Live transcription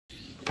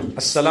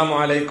Assalamu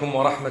alaikum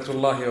wa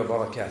rahmatullahi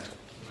wa barakatuh.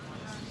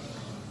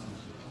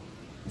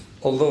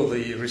 Although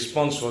the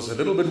response was a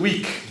little bit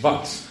weak,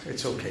 but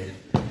it's okay.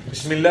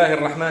 Bismillahir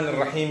Rahmanir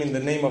Rahim, in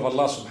the name of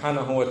Allah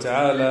subhanahu wa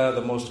ta'ala,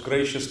 the most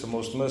gracious, the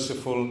most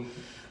merciful.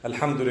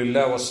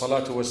 Alhamdulillah wa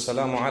salatu wa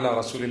salamu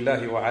ala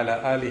rasulillahi wa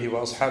ala alihi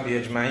wa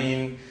ashabihi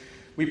ajma'een.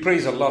 We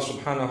praise Allah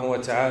subhanahu wa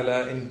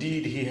ta'ala.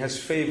 Indeed, He has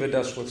favored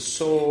us with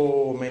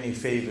so many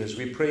favors.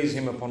 We praise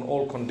Him upon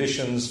all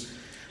conditions.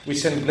 We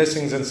send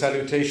blessings and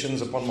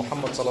salutations upon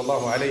Muhammad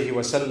sallallahu alayhi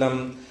wa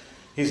sallam,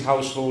 his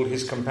household,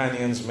 his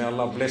companions. May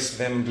Allah bless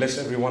them, bless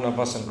every one of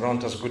us and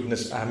grant us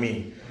goodness.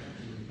 Ameen.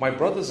 My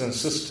brothers and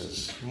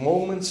sisters,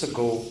 moments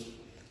ago,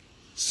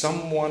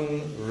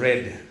 someone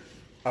read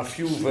a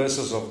few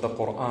verses of the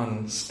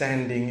Qur'an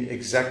standing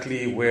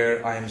exactly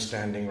where I am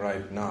standing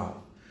right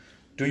now.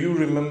 Do you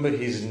remember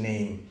his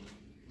name?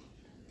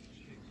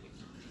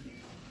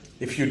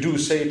 If you do,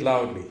 say it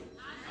loudly.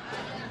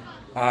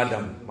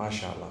 Adam,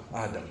 mashallah,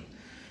 Adam.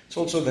 It's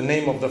also the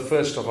name of the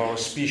first of our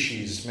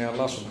species. May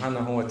Allah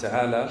subhanahu wa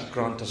ta'ala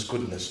grant us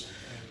goodness.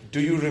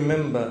 Do you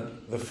remember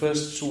the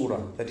first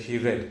surah that he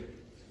read?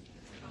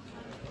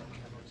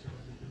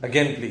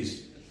 Again,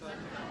 please.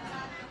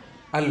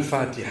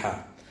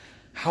 Al-Fatiha.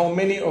 How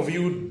many of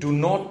you do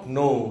not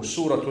know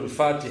Surah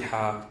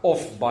Al-Fatiha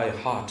off by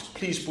heart?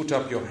 Please put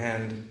up your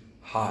hand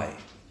high.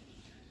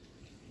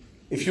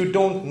 If you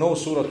don't know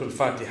Surah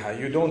Al-Fatiha,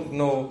 you don't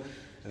know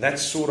that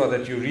surah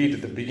that you read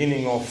at the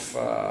beginning of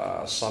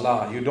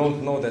Salah, you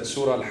don't know that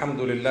surah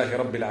Alhamdulillahi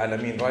Rabbil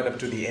Alameen right up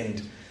to the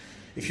end.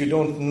 If you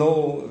don't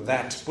know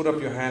that, put up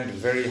your hand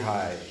very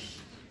high.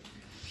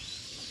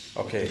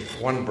 Okay,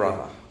 one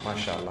brother,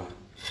 mashallah.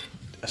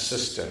 A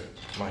sister,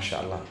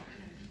 mashallah.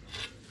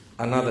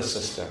 Another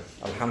sister,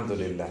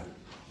 alhamdulillah.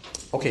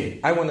 Okay,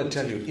 I want to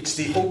tell you, it's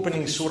the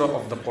opening surah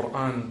of the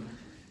Qur'an.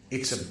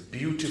 It's a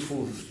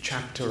beautiful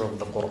chapter of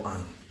the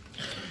Qur'an.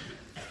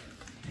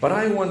 But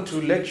I want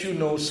to let you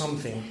know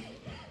something.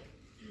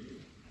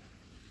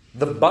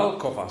 The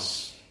bulk of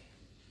us,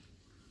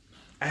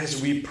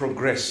 as we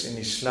progress in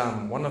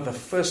Islam, one of the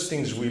first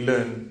things we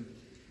learn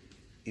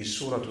is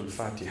Surah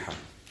Al-Fatiha.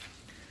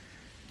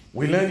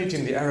 We learn it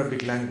in the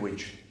Arabic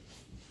language.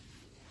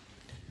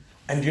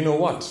 And you know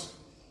what?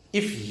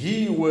 If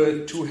he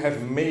were to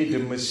have made a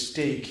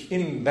mistake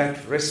in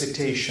that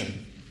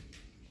recitation,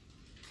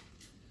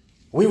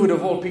 we would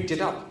have all picked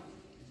it up,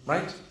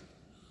 right?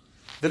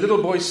 The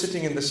little boy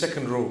sitting in the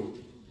second row,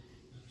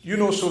 you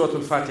know Surah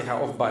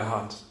Al-Fatiha off by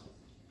heart,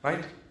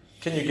 right?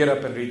 Can you get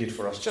up and read it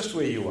for us, just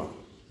where you are?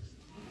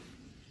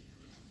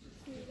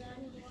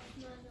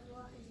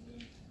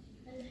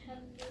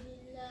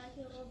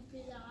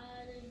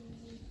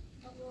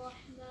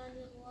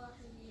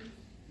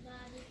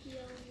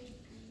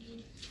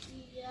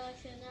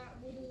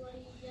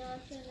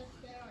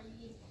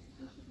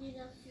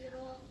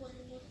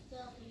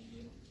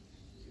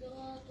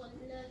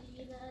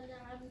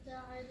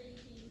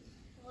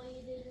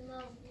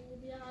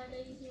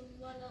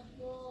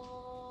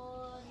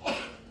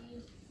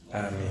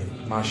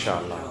 Ameen.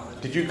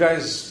 MashaAllah. Did you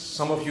guys,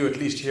 some of you at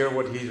least, hear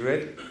what he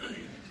read?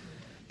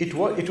 It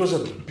was a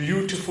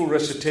beautiful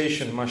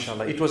recitation,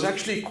 mashallah. It was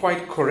actually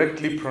quite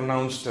correctly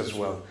pronounced as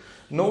well.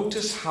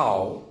 Notice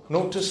how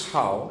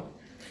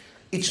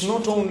it's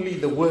not only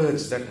the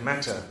words that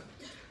matter,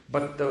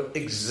 but the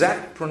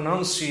exact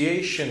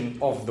pronunciation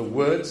of the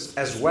words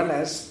as well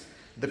as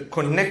the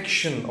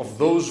connection of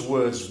those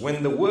words.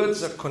 When the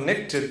words are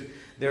connected,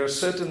 there are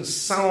certain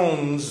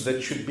sounds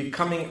that should be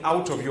coming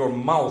out of your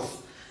mouth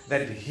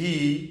that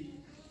he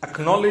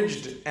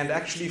acknowledged and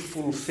actually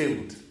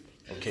fulfilled.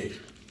 Okay,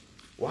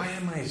 why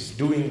am I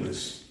doing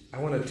this? I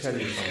want to tell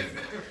you something.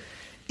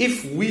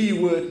 If we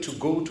were to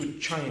go to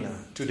China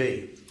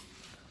today,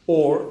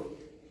 or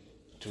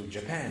to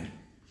Japan,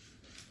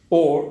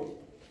 or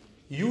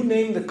you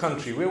name the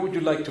country, where would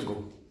you like to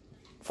go?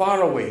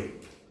 Far away.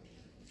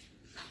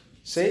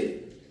 Say?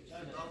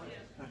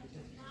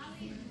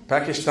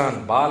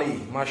 Pakistan,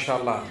 Bali,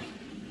 mashallah.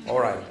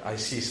 Alright, I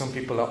see some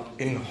people are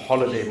in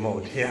holiday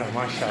mode. Yeah,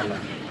 mashallah.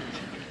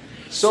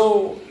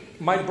 So,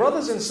 my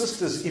brothers and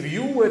sisters, if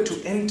you were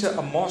to enter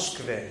a mosque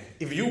there,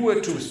 if you were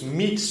to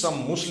meet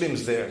some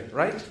Muslims there,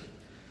 right?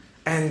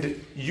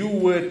 And you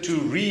were to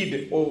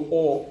read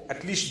or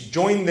at least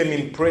join them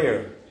in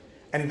prayer,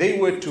 and they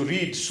were to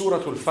read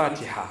Surah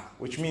Al-Fatiha,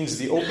 which means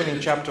the opening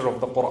chapter of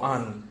the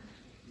Qur'an,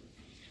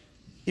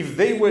 if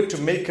they were to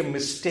make a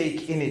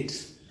mistake in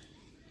it,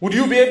 would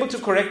you be able to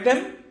correct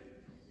them?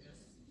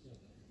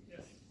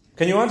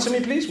 Can you answer me,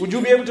 please? Would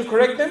you be able to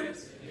correct them?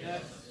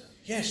 Yes.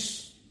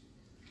 Yes.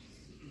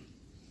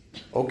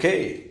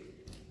 Okay.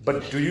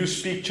 But do you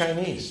speak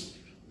Chinese?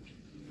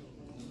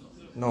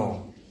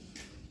 No.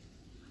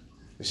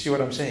 You see what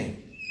I'm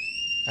saying?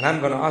 And I'm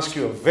going to ask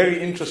you a very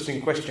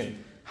interesting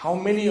question. How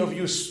many of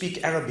you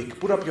speak Arabic?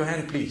 Put up your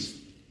hand, please.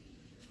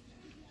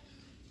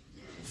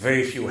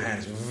 Very few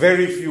hands.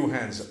 Very few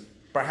hands.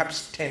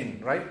 Perhaps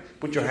 10, right?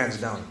 Put your hands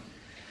down.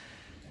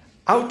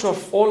 Out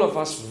of all of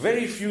us,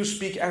 very few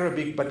speak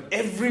Arabic, but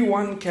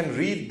everyone can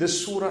read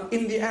this surah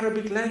in the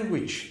Arabic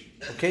language.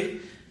 Okay?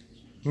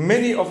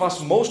 Many of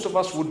us, most of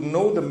us would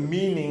know the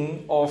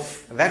meaning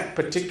of that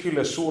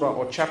particular surah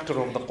or chapter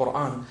of the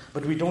Qur'an,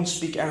 but we don't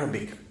speak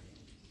Arabic.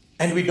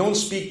 And we don't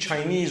speak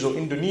Chinese or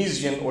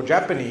Indonesian or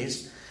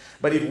Japanese.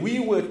 But if we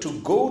were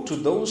to go to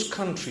those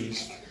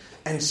countries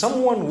and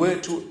someone were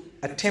to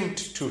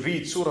attempt to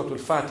read Surah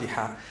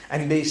Al-Fatiha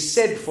and they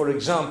said, for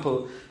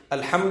example,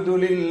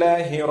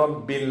 Alhamdulillahi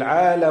Rabbil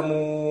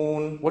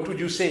Alamoon, what would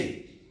you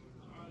say?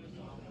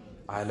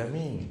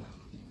 Alameen.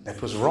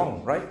 That was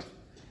wrong, right?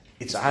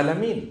 It's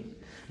Alameen.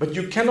 But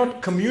you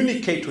cannot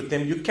communicate with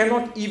them. You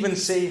cannot even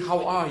say,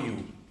 how are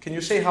you? Can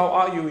you say, how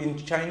are you in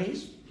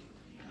Chinese?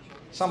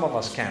 Some of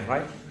us can,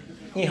 right?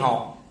 Ni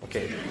hao.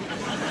 Okay.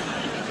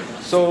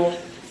 So,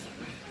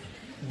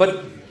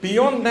 but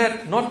beyond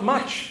that, not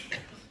much.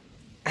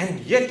 And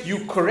yet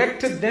you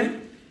corrected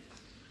them.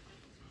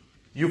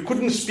 You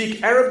couldn't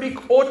speak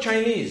Arabic or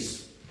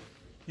Chinese.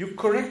 You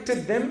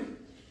corrected them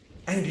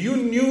and you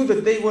knew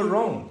that they were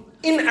wrong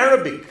in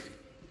Arabic.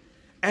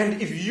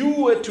 And if you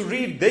were to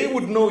read, they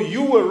would know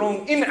you were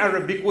wrong in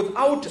Arabic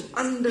without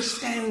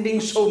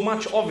understanding so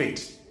much of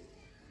it.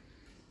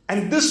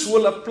 And this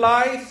will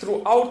apply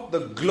throughout the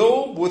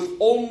globe with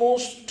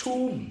almost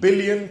 2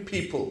 billion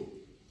people.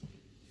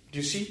 Do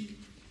you see?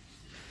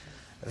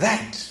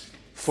 That,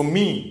 for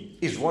me,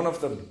 is one of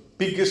the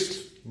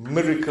biggest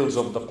miracles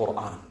of the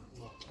Qur'an.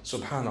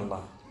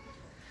 Subhanallah.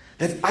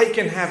 That I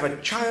can have a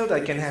child,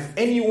 I can have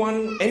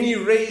anyone, any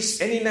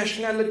race, any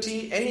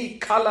nationality, any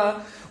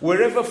color,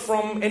 wherever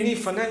from, any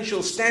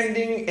financial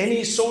standing,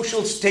 any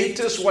social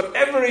status,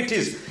 whatever it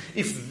is.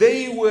 If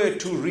they were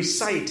to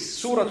recite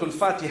Surah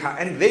Al-Fatiha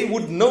and they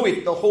would know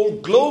it, the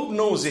whole globe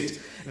knows it,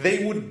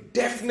 they would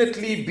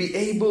definitely be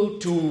able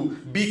to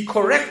be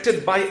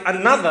corrected by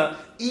another,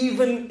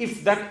 even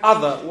if that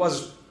other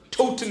was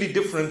totally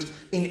different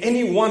in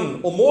any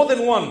one or more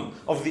than one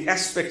of the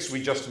aspects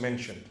we just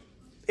mentioned.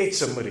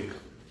 It's a miracle.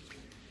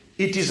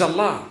 It is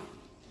Allah.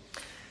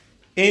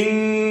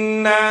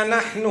 Inna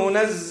nahnu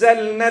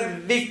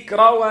nazzalna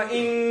adh-dhikra wa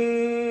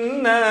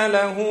inna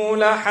lahu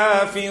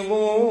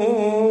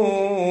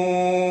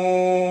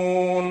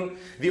lahafidhun.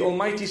 The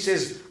Almighty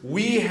says,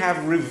 we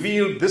have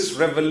revealed this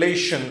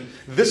revelation,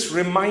 this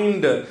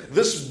reminder,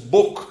 this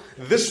book,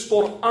 this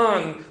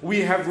Qur'an.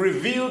 We have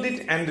revealed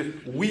it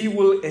and we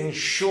will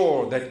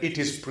ensure that it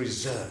is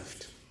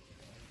preserved.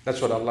 That's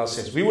what Allah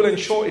says. We will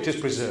ensure it is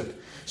preserved.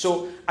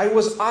 So I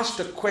was asked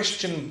a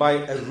question by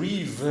a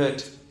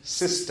revert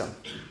sister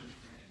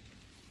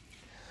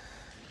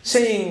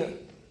saying,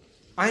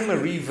 I'm a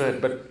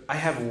revert, but I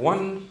have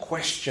one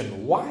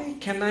question. Why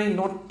can I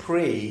not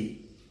pray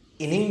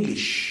in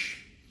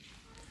English?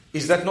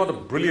 Is that not a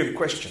brilliant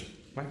question?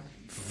 Right?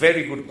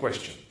 Very good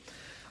question.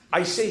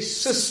 I say,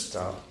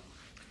 sister,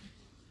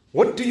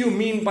 what do you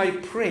mean by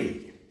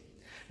pray?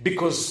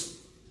 Because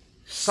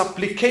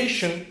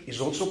supplication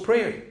is also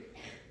prayer.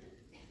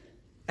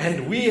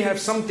 And we have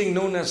something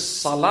known as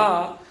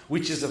salah,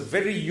 which is a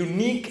very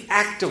unique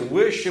act of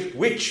worship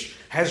which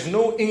has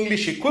no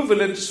English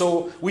equivalent,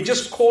 so we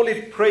just call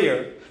it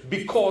prayer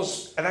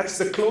because that's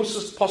the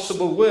closest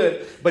possible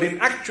word. But in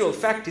actual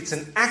fact, it's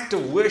an act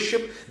of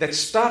worship that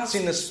starts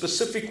in a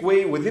specific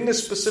way, within a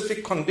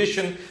specific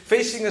condition,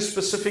 facing a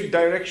specific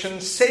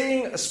direction,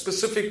 saying a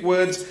specific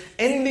words,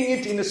 ending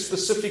it in a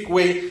specific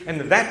way,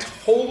 and that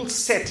whole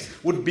set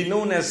would be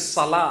known as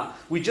salah.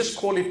 We just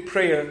call it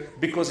prayer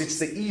because it's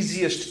the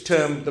easiest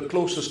term, the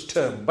closest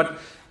term. But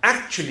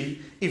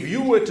actually, if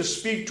you were to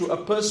speak to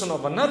a person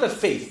of another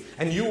faith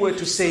and you were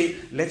to say,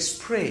 let's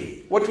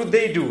pray, what would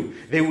they do?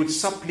 They would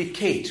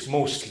supplicate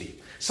mostly.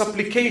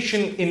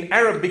 Supplication in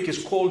Arabic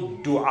is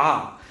called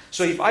dua.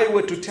 So if I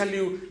were to tell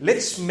you,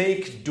 let's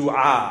make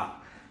dua,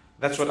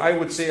 that's what I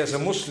would say as a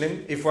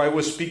Muslim if I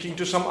was speaking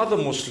to some other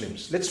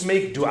Muslims. Let's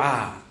make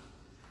dua.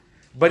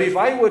 But if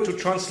I were to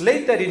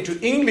translate that into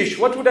English,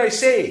 what would I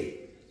say?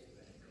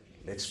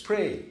 Let's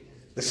pray.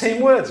 The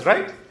same words,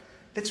 right?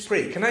 Let's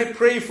pray. Can I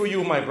pray for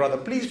you, my brother?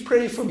 Please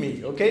pray for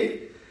me,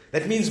 okay?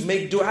 That means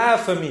make dua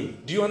for me.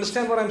 Do you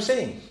understand what I'm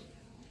saying?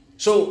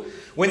 So,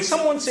 when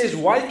someone says,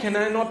 why can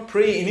I not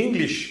pray in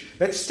English?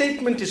 That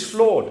statement is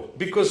flawed.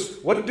 Because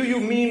what do you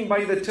mean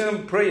by the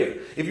term prayer?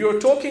 If you're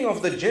talking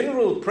of the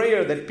general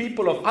prayer that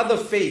people of other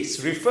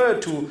faiths refer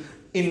to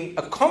in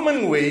a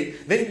common way,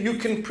 then you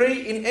can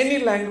pray in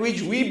any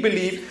language. We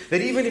believe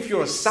that even if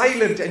you're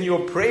silent and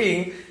you're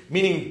praying,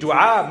 meaning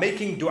dua,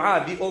 making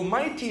dua, the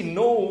Almighty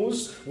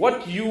knows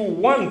what you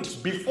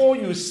want before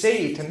you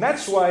say it. And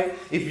that's why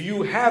if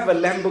you have a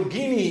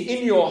Lamborghini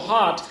in your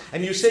heart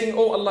and you're saying,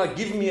 oh Allah,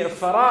 give me a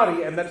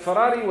Ferrari, and that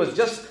Ferrari was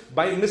just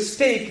by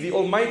mistake, the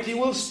Almighty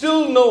will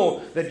still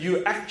know that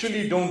you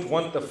actually don't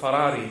want the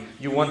Ferrari,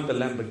 you want the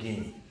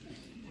Lamborghini.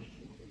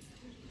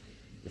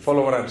 You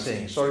follow what I'm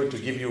saying? Sorry to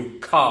give you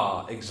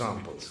car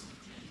examples.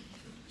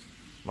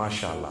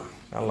 MashaAllah.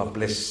 Allah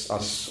bless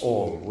us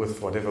all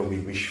with whatever we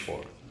wish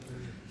for.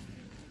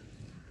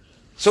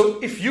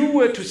 So if you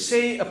were to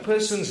say a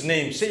person's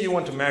name, say you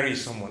want to marry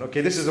someone,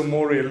 okay, this is a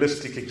more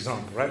realistic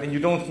example, right? And you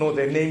don't know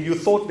their name, you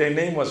thought their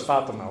name was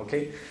Fatima,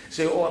 okay?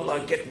 Say, oh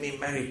Allah, get me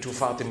married to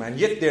Fatima, and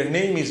yet their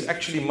name is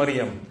actually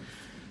Maryam.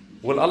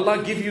 Will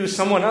Allah give you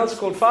someone else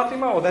called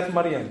Fatima or that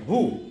Maryam?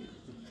 Who?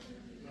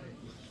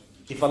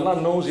 If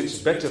Allah knows it's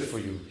better for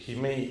you, He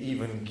may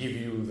even give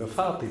you the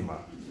Fatima.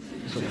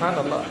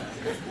 Subhanallah.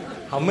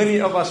 How many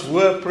of us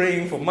were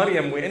praying for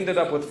Maryam? We ended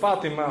up with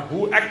Fatima,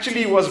 who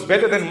actually was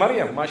better than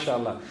Maryam,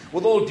 mashallah.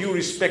 With all due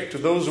respect to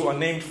those who are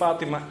named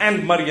Fatima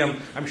and Maryam,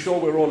 I'm sure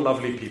we're all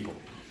lovely people.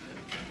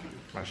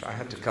 I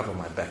had to cover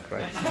my back,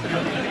 right?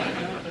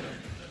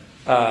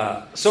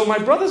 So my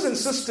brothers and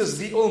sisters,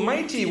 the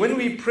Almighty, when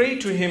we pray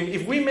to Him,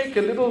 if we make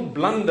a little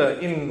blunder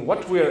in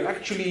what we're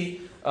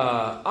actually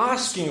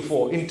asking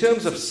for in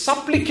terms of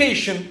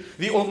supplication,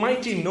 the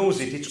Almighty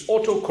knows it. It's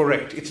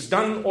autocorrect. It's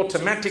done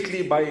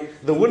automatically by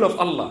the will of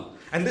Allah.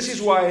 And this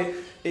is why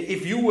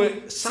if you were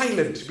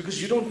silent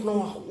because you don't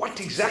know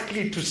what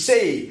exactly to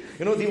say,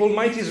 the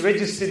Almighty's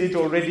registered it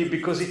already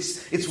because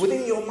it's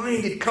within your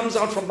mind. It comes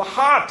out from the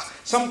heart.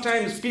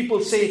 Sometimes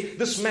people say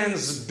this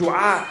man's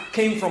dua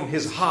came from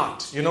his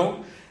heart,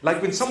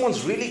 Like when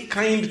someone's really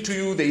kind to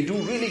you, they do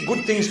really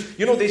good things,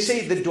 they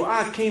say the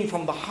dua came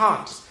from the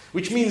heart.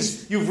 Which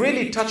means you've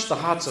really touched the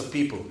hearts of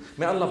people.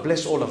 May Allah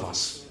bless all of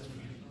us.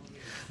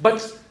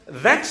 But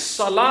that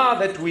salah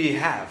that we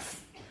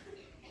have,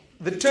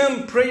 the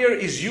term prayer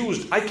is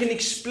used. I can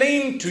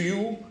explain to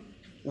you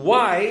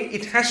why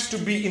it has to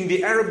be in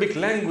the Arabic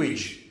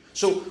language.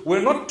 So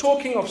we're not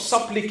talking of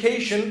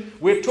supplication,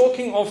 we're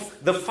talking of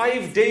the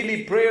 5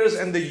 daily prayers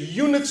and the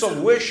units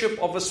of worship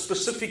of a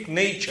specific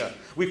nature.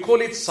 We call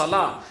it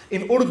salah.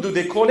 In Urdu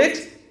they call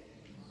it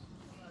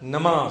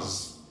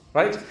namaz.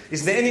 Right?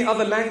 Is there any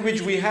other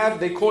language we have,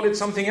 they call it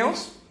something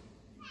else?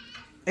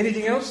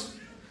 Anything else?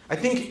 I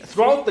think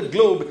throughout the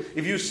globe,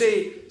 if you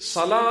say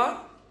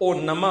salah or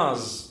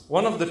namaz,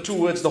 one of the two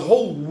words, the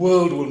whole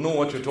world will know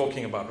what you're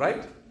talking about,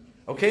 right?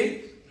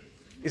 Okay?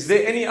 Is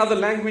there any other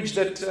language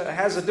that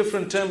has a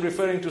different term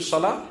referring to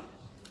salah?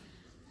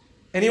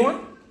 Anyone?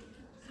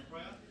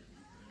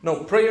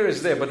 No, prayer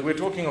is there, but we're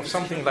talking of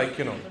something like,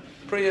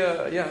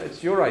 prayer,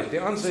 you're right.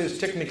 The answer is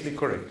technically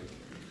correct.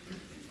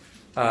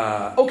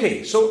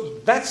 Okay, so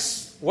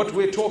that's what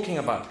we're talking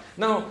about.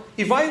 Now,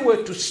 if I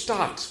were to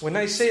start, when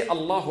I say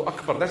Allahu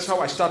Akbar, that's how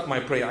I start my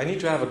prayer. I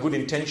need to have a good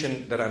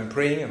intention that I'm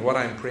praying and what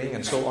I'm praying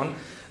and so on.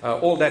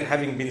 All that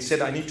having been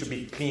said, I need to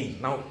be clean.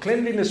 Now,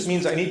 cleanliness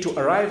means I need to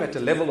arrive at a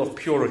level of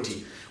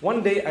purity.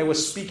 One day I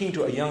was speaking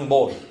to a young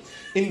boy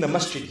in the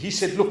masjid. He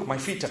said, look, my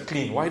feet are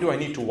clean. Why do I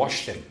need to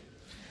wash them?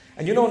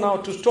 And now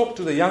to talk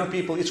to the young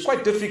people, it's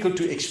quite difficult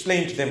to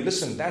explain to them,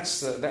 listen,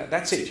 that's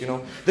it,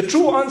 The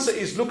true answer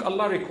is, look,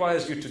 Allah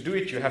requires you to do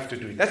it, you have to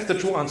do it. That's the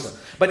true answer.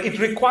 But it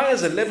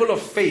requires a level of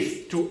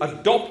faith to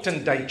adopt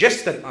and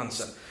digest that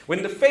answer.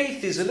 When the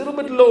faith is a little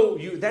bit low,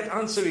 that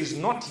answer is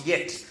not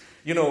yet,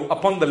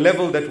 upon the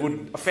level that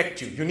would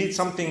affect you. You need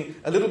something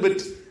a little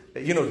bit,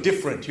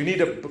 different. You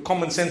need a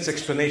common sense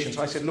explanation.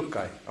 So I said, look,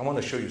 guy, I want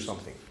to show you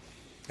something.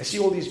 I see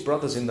all these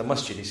brothers in the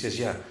masjid. He says,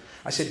 yeah.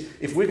 I said,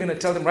 if we're going to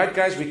tell them, right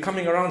guys, we're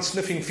coming around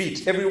sniffing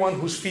feet. Everyone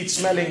whose feet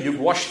smelling, you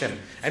wash them.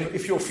 And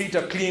if your feet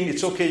are clean,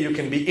 it's okay, you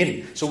can be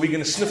in. So we're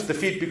going to sniff the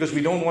feet because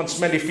we don't want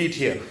smelly feet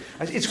here.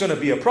 It's going to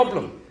be a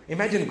problem.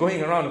 Imagine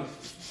going around.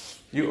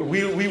 We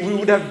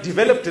would have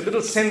developed a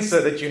little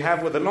sensor that you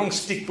have with a long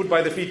stick put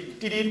by the feet.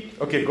 Did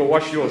okay, go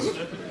wash yours.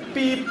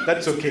 Beep,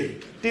 that's okay.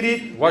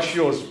 Did wash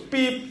yours.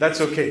 Beep,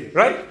 that's okay.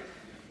 Right?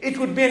 It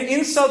would be an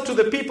insult to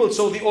the people.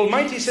 So the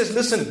Almighty says,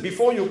 listen,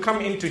 before you come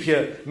into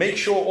here, make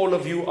sure all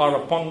of you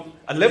are upon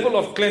a level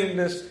of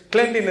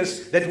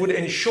cleanliness that would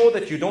ensure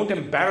that you don't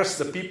embarrass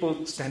the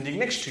people standing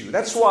next to you.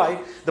 That's why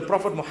the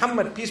Prophet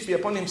Muhammad, peace be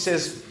upon him,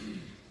 says,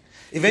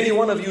 if any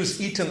one of you has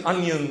eaten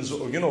onions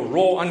or,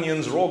 raw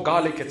onions, raw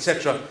garlic,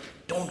 etc.,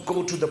 don't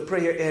go to the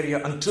prayer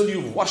area until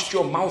you've washed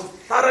your mouth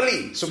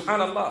thoroughly.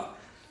 Subhanallah.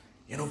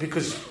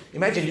 Because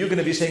imagine you're going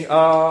to be saying,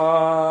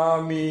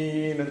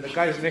 Ameen, and the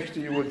guys next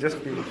to you will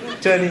just be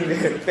turning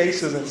their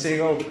faces and saying,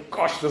 oh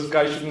gosh, this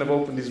guy shouldn't have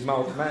opened his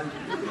mouth, man.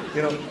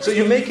 So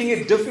you're making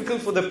it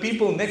difficult for the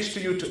people next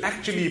to you to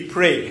actually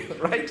pray,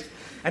 right?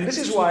 And this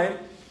is why,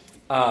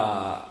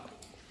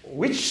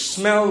 which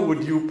smell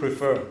would you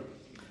prefer?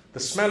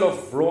 The smell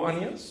of raw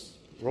onions,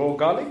 raw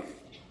garlic,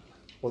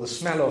 or the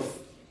smell of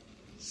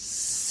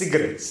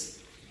cigarettes?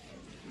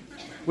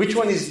 Which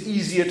one is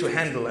easier to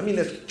handle? I mean,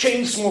 a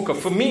chain smoker,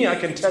 for me, I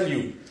can tell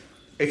you,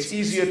 it's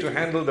easier to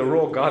handle the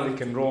raw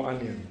garlic and raw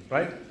onion,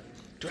 right?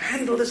 To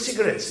handle the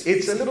cigarettes,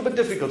 it's a little bit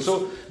difficult.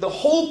 So the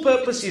whole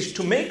purpose is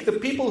to make the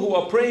people who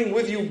are praying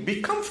with you be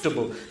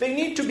comfortable. They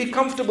need to be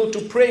comfortable to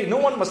pray. No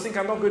one must think,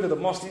 I'm not going to the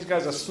mosque. These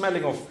guys are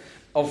smelling of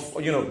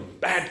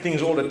bad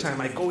things all the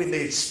time. I go in there,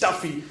 it's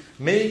stuffy.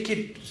 Make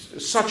it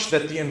such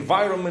that the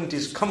environment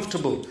is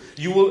comfortable.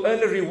 You will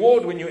earn a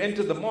reward when you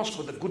enter the mosque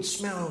with a good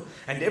smell.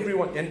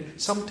 And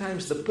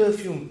sometimes the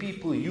perfume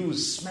people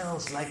use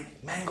smells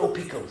like mango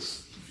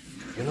pickles.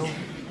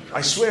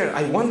 I swear,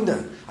 I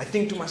wonder. I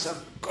think to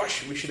myself,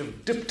 gosh, we should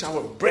have dipped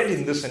our bread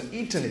in this and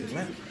eaten it,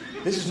 man.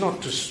 This is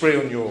not to spray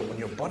on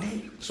your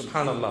body.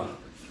 Subhanallah.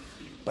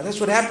 But that's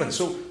what happens.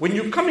 So when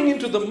you're coming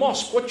into the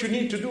mosque, what you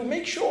need to do,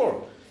 make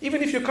sure,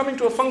 even if you're coming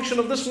to a function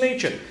of this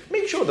nature,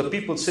 make sure the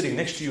people sitting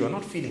next to you are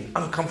not feeling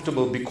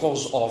uncomfortable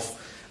because of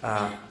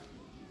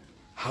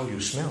how you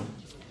smell.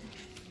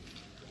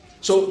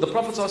 So the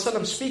Prophet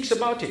ﷺ speaks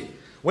about it.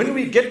 When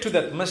we get to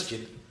that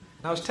masjid,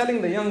 I was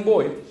telling the young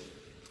boy,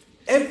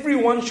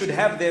 everyone should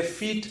have their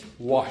feet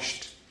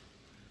washed.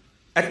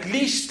 At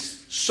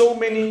least so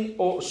many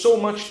or so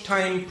much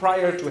time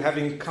prior to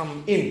having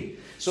come in.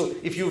 So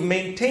if you've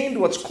maintained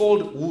what's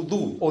called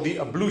wudu or the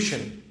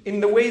ablution in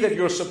the way that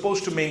you're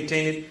supposed to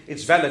maintain it,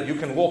 it's valid. You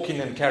can walk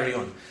in and carry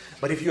on.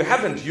 But if you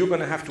haven't, you're going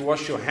to have to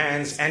wash your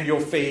hands and your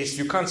face.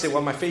 You can't say,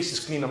 well, my face is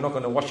clean, I'm not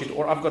going to wash it.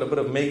 Or I've got a bit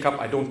of makeup,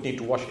 I don't need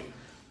to wash it.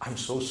 I'm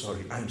so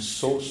sorry. I'm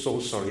so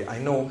sorry. I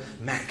know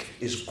Menk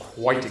is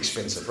quite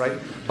expensive, right?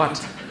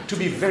 But to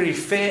be very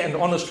fair and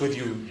honest with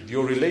you,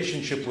 your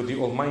relationship with the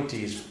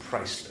Almighty is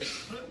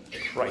priceless.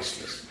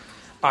 Priceless.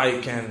 I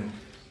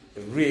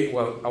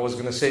was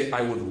going to say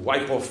I would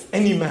wipe off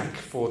any Menk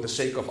for the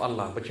sake of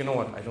Allah. But you know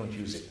what? I don't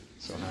use it.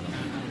 So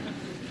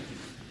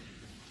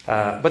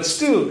but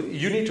still,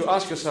 you need to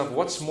ask yourself,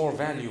 what's more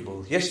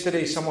valuable?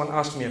 Yesterday, someone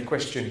asked me a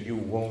question, you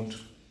won't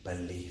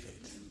believe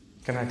it.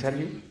 Can I tell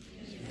you?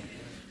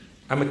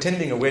 I'm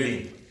attending a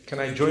wedding. Can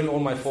I join all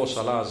my 4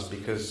 salahs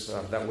because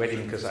of that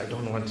wedding? Because I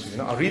don't want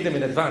to, I'll read them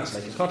in advance.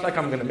 Like, it's not like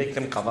I'm going to make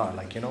them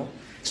qada,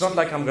 It's not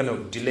like I'm going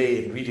to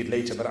delay and read it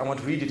later, but I want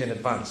to read it in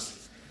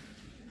advance.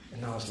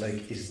 And I was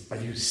like,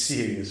 are you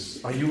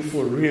serious? Are you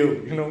for real?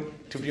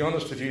 To be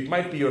honest with you, it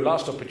might be your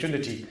last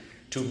opportunity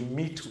to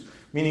meet,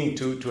 meaning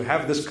to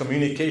have this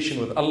communication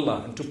with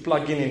Allah and to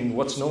plug in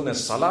what's known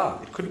as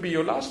salah. It could be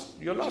your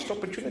last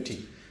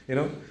opportunity,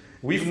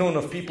 We've known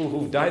of people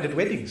who've died at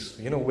weddings,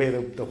 where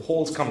the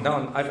halls come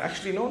down. I've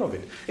actually known of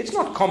it. It's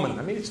not common.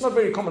 I mean, it's not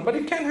very common, but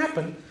it can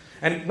happen.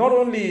 And not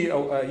only,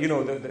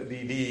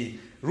 the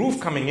roof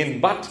coming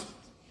in, but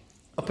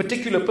a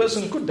particular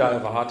person could die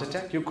of a heart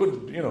attack.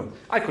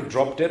 I could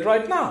drop dead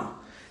right now.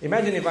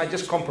 Imagine if I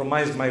just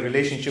compromised my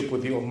relationship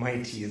with the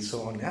Almighty and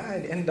so on.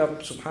 I'd end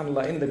up,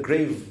 subhanAllah, in the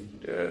grave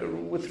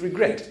with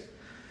regret.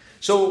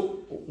 So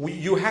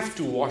you have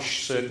to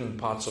wash certain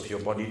parts of your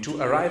body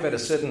to arrive at a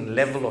certain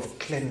level of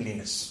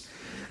cleanliness.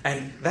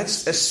 And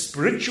that's a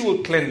spiritual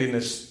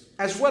cleanliness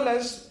as well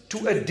as,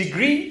 to a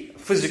degree,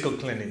 physical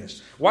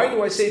cleanliness. Why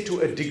do I say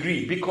to a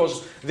degree?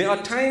 Because there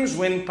are times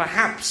when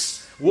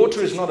perhaps water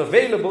is not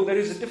available, there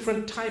is a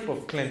different type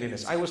of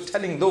cleanliness. I was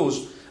telling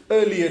those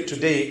earlier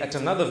today at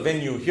another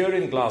venue here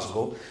in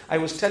Glasgow, I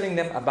was telling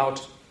them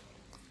about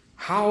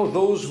how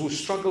those who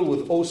struggle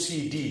with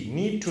OCD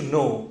need to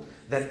know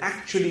that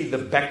actually the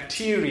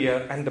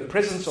bacteria and the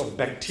presence of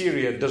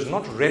bacteria does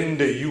not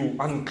render you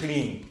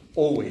unclean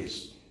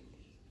always.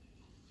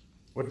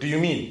 What do you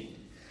mean?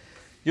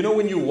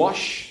 When you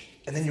wash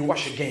and then you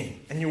wash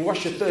again and you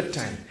wash a third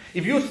time,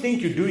 if you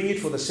think you're doing it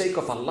for the sake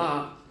of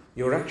Allah,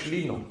 you're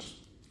actually not.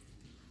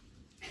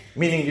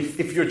 Meaning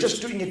if you're just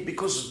doing it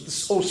because of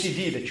this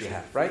OCD that you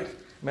have, right?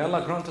 May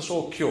Allah grant us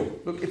all cure.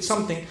 Look, it's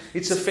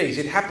a phase,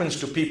 it happens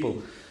to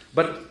people.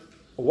 But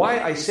why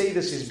I say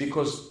this is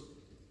because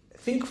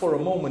think for a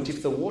moment,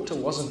 if the water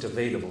wasn't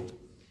available,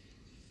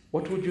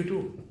 what would you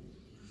do?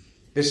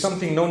 There's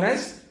something known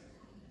as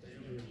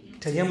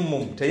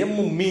tayammum.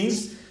 Tayammum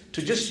means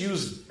to just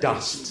use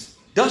dust.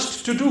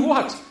 Dust to do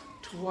what?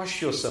 To wash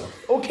yourself.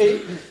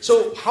 Okay,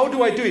 so how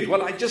do I do it?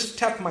 Well, I just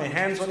tap my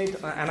hands on it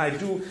and I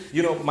do,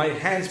 my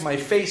hands, my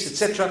face,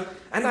 etc.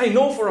 And I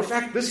know for a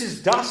fact this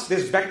is dust,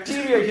 there's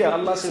bacteria here.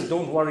 Allah says,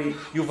 don't worry,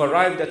 you've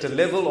arrived at a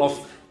level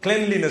of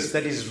cleanliness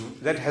that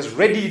has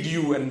readied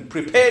you and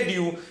prepared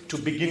you to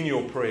begin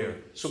your prayer.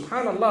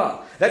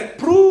 Subhanallah. That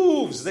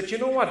proves that,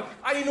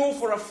 I know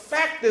for a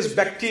fact there's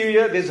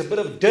bacteria, there's a bit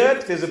of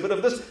dirt, there's a bit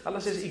of this. Allah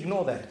says,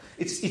 ignore that.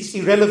 It's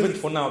irrelevant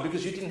for now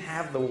because you didn't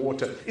have the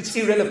water. It's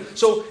irrelevant.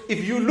 So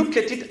if you look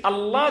at it,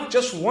 Allah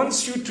just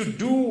wants you to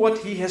do what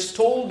He has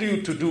told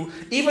you to do,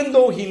 even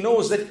though He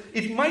knows that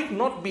it might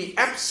not be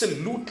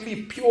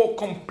absolutely pure,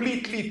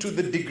 completely to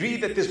the degree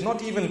that there's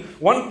not even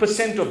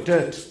 1% of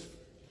dirt.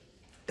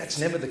 That's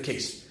never the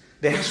case.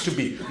 There has to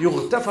be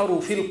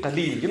يُغْتَفَرُ فِي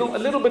الْقَلِيلِ. A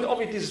little bit of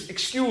it is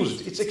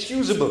excused. It's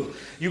excusable.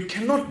 You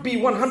cannot be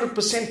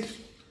 100%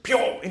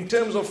 pure in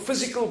terms of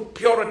physical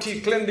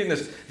purity,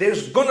 cleanliness.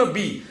 There's gonna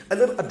be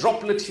a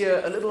droplet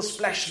here, a little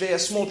splash there, a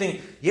small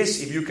thing. Yes,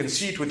 if you can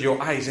see it with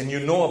your eyes and you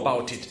know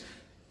about it,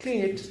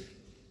 clean it.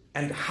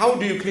 And how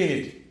do you clean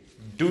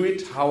it? Do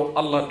it how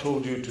Allah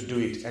told you to do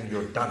it and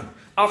you're done.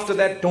 After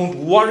that,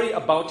 don't worry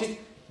about it.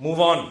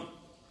 Move on.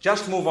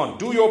 Just move on.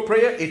 Do your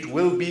prayer. It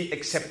will be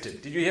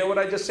accepted. Did you hear what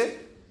I just said?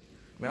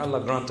 May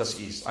Allah grant us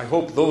ease. I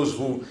hope those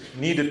who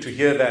needed to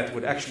hear that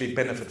would actually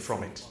benefit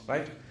from it.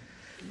 Right?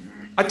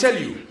 I tell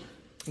you,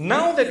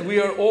 now that we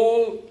are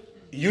all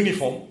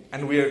uniform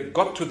and we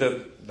got to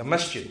the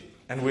masjid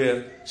and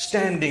we're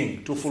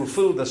standing to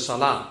fulfill the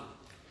salah,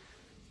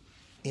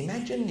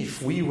 Imagine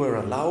if we were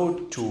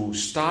allowed to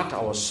start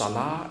our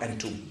salah and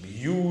to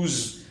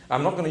use,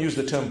 I'm not going to use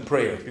the term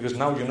prayer because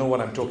now you know what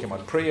I'm talking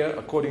about. Prayer,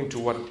 according to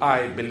what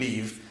I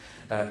believe,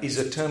 is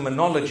a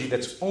terminology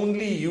that's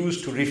only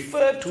used to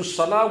refer to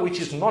salah,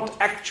 which is not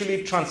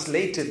actually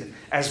translated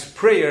as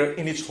prayer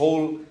in its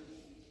whole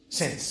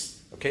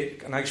sense. Okay?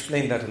 And I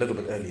explained that a little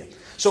bit earlier.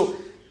 So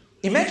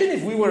imagine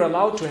if we were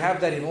allowed to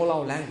have that in all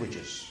our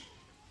languages.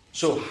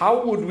 So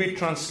how would we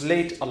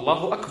translate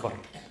Allahu Akbar?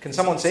 Can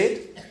someone say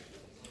it?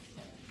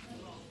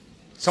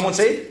 Someone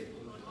say it?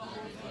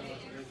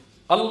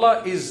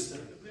 Allah is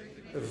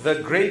the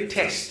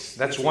greatest.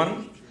 That's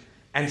one.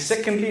 And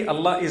secondly,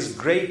 Allah is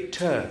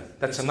greater.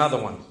 That's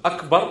another one.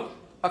 Akbar.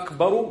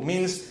 Akbaru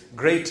means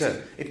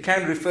greater. It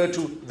can refer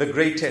to the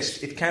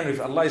greatest. It can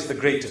refer, Allah is the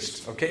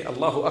greatest. Okay?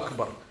 Allahu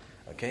Akbar.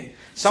 Okay?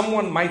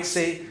 Someone might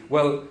say,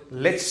 well,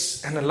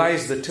 let's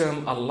analyze the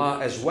term Allah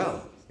as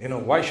well.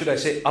 Why should I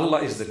say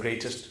Allah is the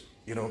greatest?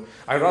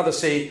 I rather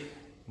say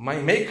my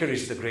maker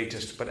is the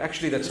greatest, but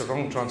actually that's a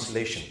wrong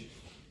translation.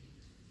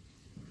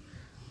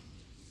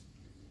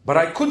 But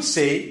I could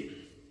say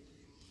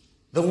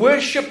the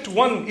worshipped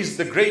one is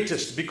the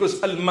greatest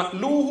because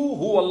al-ma'luhu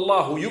huwa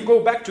Allahu. You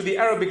go back to the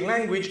Arabic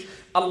language,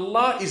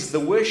 Allah is the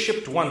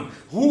worshipped one.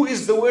 Who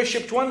is the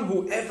worshipped one?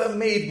 Whoever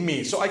made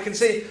me. So I can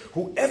say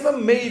whoever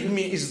made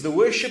me is the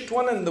worshipped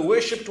one and the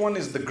worshipped one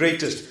is the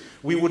greatest.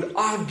 We would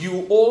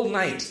argue all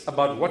night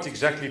about what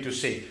exactly to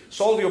say.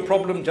 Solve your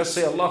problem, just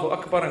say Allahu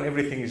Akbar and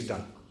everything is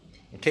done.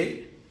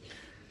 Okay?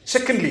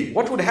 Secondly,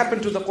 what would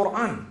happen to the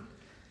Qur'an?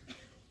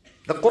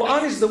 The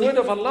Qur'an is the word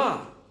of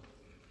Allah.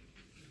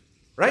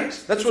 Right?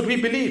 That's what we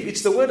believe.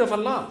 It's the word of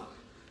Allah.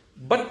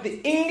 But the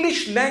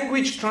English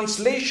language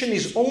translation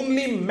is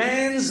only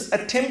man's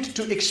attempt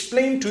to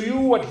explain to you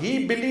what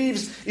he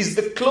believes is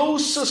the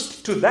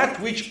closest to that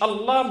which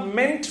Allah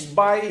meant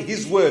by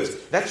His words.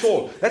 That's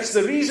all. That's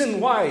the reason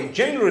why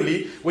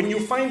generally when you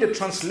find a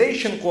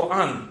translation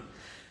Qur'an,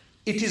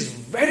 it is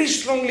very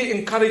strongly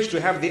encouraged to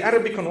have the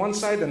Arabic on one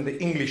side and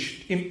the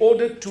English in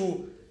order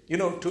to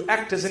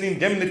act as an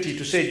indemnity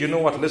to say, you know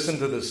what, listen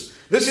to this.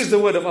 This is the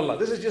word of Allah.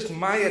 This is just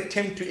my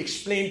attempt to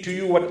explain to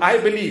you what I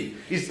believe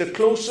is the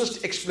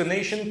closest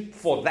explanation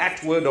for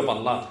that word of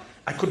Allah.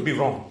 I could be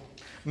wrong.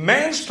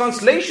 Man's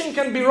translation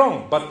can be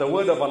wrong, but the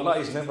word of Allah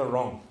is never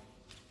wrong.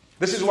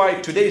 This is why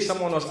today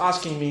someone was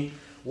asking me,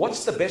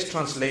 what's the best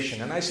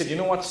translation? And I said, you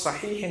know what,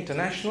 Sahih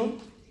International,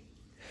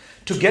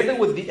 together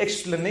with the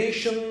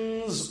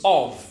explanations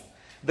of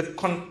the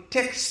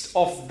context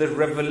of the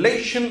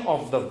revelation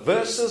of the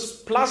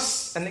verses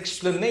plus an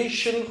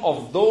explanation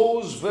of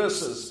those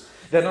verses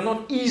that are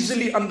not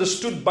easily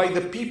understood by the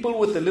people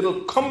with a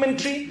little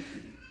commentary,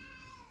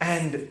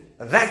 and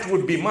that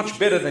would be much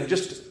better than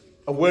just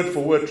a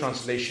word-for-word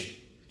translation.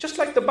 Just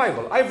like the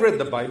Bible. I've read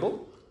the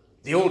Bible,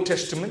 the Old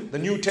Testament, the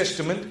New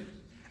Testament,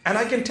 and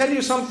I can tell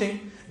you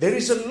something, there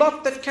is a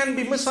lot that can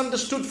be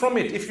misunderstood from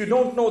it. If you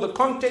don't know the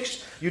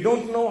context, you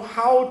don't know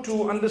how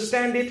to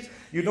understand it,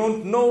 you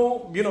don't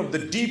know, the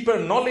deeper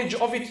knowledge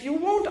of it, you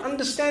won't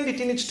understand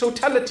it in its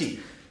totality.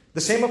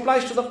 The same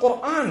applies to the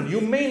Qur'an. You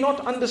may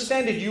not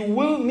understand it. You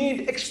will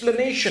need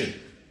explanation.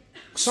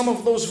 Some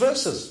of those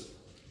verses.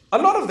 A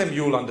lot of them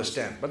you will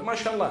understand. But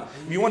mashallah,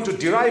 if you want to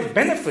derive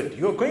benefit,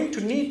 you're going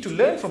to need to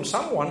learn from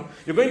someone.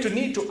 You're going to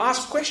need to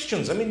ask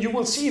questions. You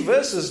will see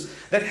verses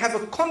that have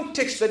a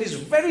context that is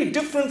very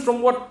different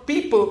from what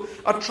people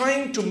are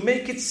trying to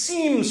make it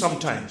seem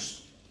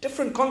sometimes.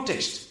 Different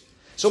context.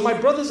 So my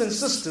brothers and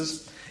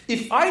sisters,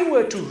 if I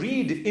were to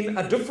read in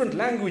a different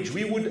language,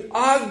 we would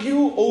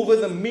argue over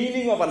the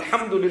meaning of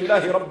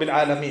Alhamdulillahi Rabbil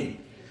Alameen.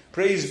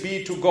 Praise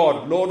be to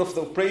God,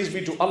 praise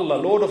be to Allah,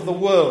 Lord of the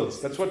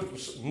worlds. That's what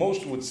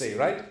most would say,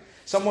 right?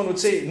 Someone would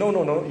say,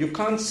 no, you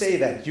can't say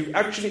that. You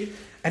actually,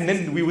 and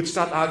then we would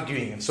start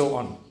arguing and so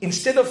on.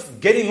 Instead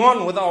of getting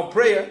on with our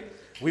prayer,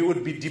 we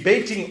would be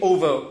debating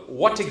over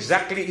what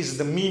exactly is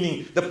the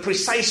meaning, the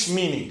precise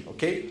meaning,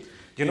 okay?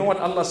 You know what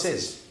Allah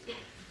says?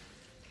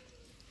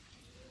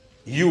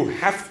 You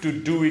have to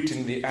do it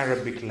in the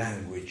Arabic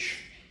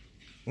language.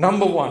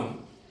 Number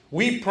one,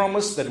 we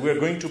promise that we're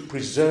going to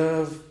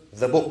preserve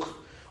the book.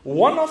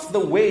 One of the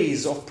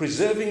ways of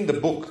preserving the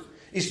book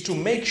is to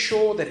make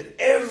sure that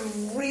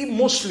every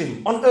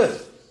Muslim on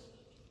earth,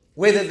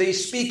 whether they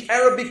speak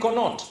Arabic or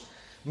not,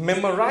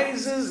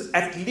 memorizes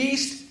at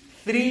least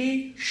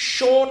 3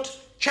 short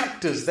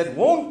chapters that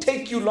won't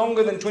take you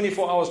longer than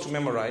 24 hours to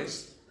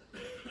memorize,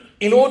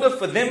 in order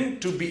for them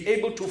to be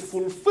able to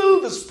fulfill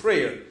this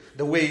prayer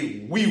the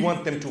way we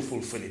want them to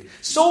fulfill it.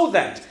 So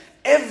that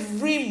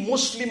every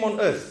Muslim on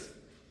earth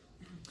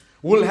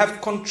will have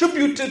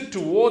contributed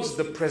towards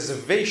the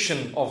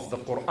preservation of the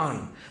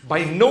Qur'an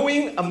by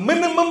knowing a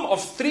minimum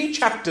of 3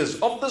 chapters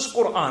of this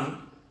Qur'an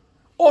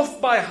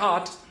off by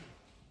heart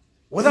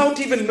without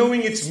even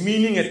knowing its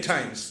meaning at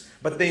times.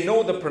 But they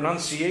know the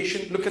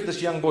pronunciation. Look at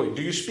this young boy.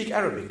 Do you speak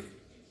Arabic?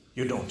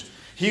 You don't.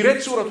 He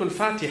read Surah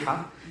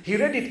Al-Fatiha. He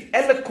read it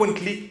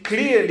eloquently,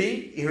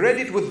 clearly. He read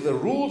it with the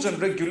rules and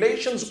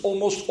regulations,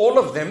 almost all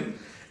of them.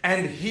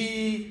 And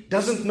he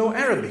doesn't know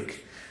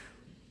Arabic.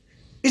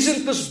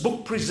 Isn't this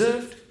book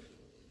preserved?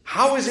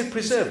 How is it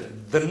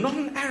preserved? The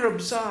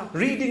non-Arabs are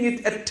reading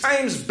it at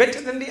times better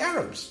than the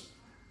Arabs.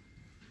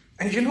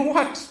 And you know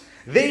what?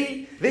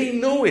 They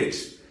know it.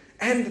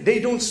 And they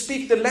don't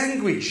speak the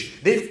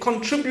language. They've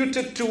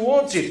contributed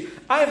towards it.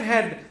 I've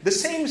had the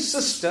same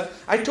sister.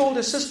 I told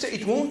her, sister,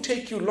 it won't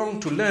take you long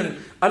to learn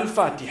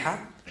Al-Fatiha,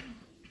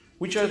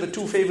 which are the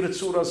two favorite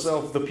surahs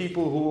of the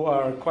people who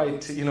are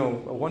quite,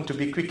 want to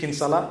be quick in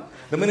salah.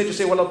 The minute you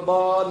say,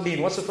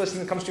 Waladdallin, what's the first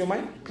thing that comes to your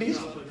mind? Please?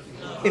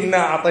 Inna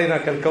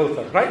a'tainaka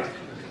al-kawthar, right?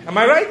 Am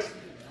I right?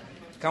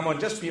 Come on,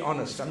 just be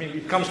honest. I mean,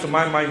 it comes to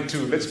my mind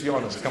too. Let's be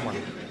honest. Come on,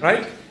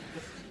 right?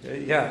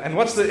 Yeah. And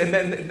and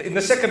then in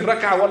the second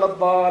rak'ah,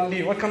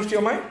 Waladdallin, what comes to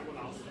your mind?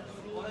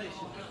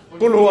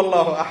 Qul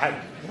huwallahu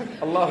ahad.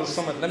 Allahu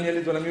samad. Lam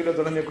yalid wa lam yulad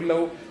wa lam yakul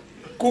lahu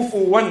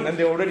kufuwan. And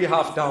they're already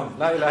half down.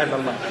 La ilaha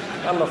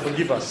illallah. Allah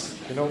forgive us.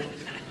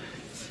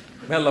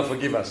 May Allah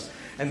forgive us.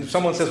 And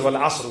someone says, Wal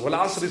Asr. Wal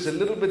Asr is a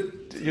little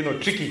bit,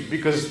 tricky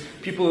because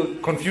people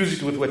confuse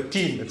it with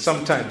Watteen at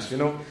sometimes,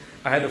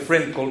 I had a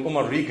friend called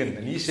Umar Regan,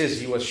 and he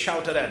says he was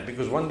shouted at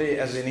because one day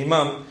as an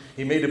imam,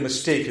 he made a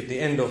mistake at the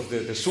end of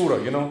the surah,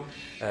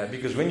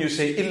 because when you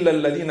say, إِلَّا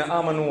الَّذِينَ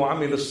آمَنُوا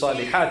وَعَمِلُوا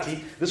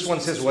الصَّالِحَاتِ, this one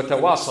says,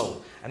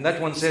 وَتَوَاصَوْا, and that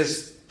one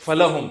says,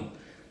 فَلَهُمْ.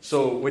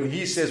 So when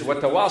he says,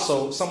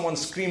 وَتَوَاصَوْا, someone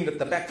screamed at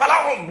the back,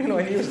 فَلَهُمْ,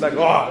 and he was like,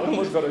 I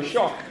almost got a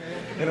shock,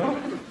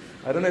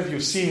 I don't know if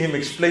you've seen him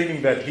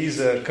explaining that. He's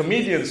a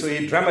comedian, so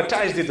he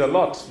dramatized it a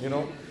lot,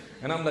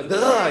 And I'm like,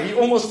 he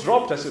almost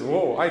dropped. I said,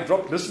 whoa, I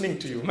dropped listening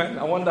to you, man.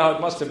 I wonder how it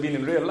must have been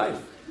in real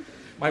life.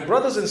 My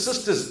brothers and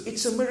sisters,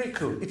 it's a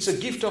miracle. It's a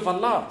gift of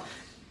Allah.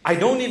 I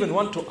don't even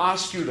want to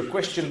ask you the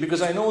question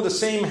because I know the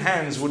same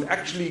hands would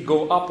actually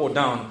go up or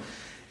down.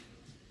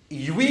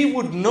 We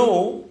would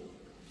know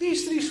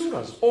these 3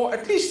 surahs, or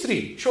at least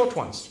 3 short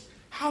ones.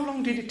 How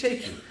long did it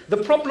take you? The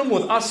problem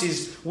with us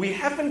is we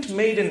haven't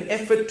made an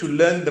effort to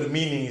learn the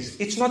meanings.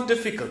 It's not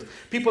difficult.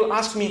 People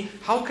ask me,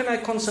 how can I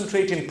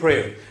concentrate in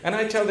prayer? And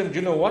I tell them, do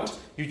you know what?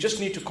 You just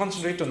need to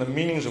concentrate on the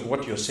meanings of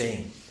what you're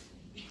saying.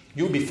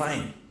 You'll be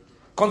fine.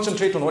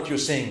 Concentrate on what you're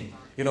saying.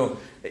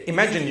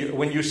 Imagine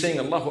when you're saying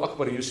Allahu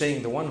Akbar, you're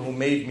saying the one who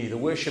made me, the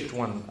worshipped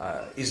one,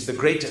 is the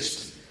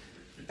greatest.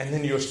 And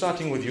then you're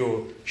starting with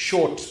your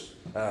short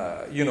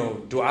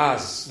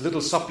du'as,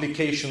 little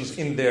supplications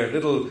in there,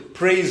 little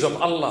praise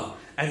of Allah,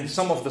 and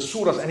some of the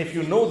surahs. And if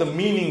you know the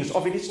meanings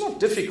of it, it's not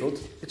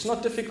difficult. It's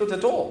not difficult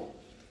at all.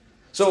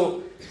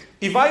 So,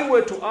 if I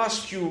were to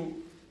ask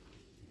you,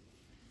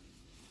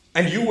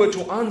 and you were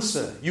to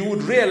answer, you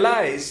would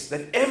realize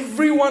that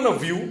every one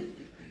of you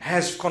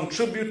has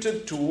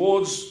contributed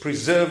towards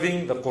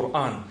preserving the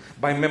Qur'an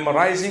by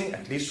memorizing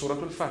at least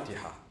Surah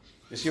Al-Fatiha.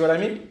 You see what I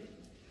mean?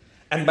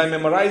 And by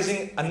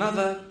memorizing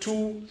another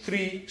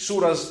 2-3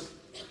 surahs,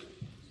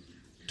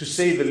 to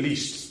say the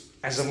least,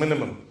 as a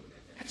minimum.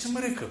 That's a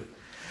miracle.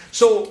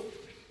 So,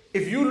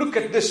 if you look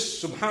at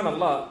this,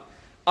 subhanallah,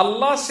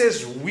 Allah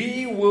says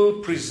we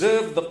will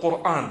preserve the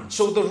Qur'an.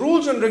 So the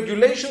rules and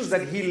regulations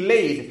that He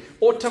laid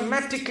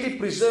automatically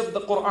preserve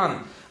the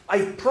Qur'an.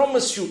 I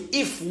promise you,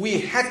 if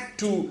we had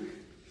to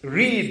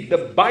read the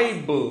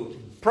Bible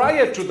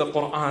prior to the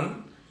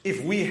Qur'an,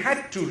 if we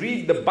had to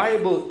read the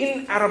Bible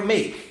in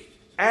Aramaic,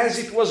 as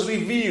it was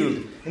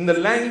revealed in the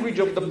language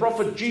of the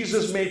Prophet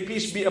Jesus, may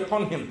peace be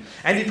upon him,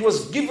 and it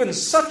was given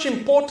such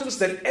importance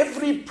that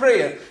every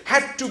prayer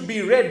had to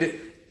be read,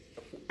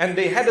 and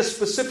they had a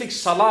specific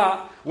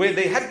salah where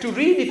they had to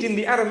read it in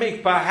the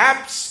Aramaic.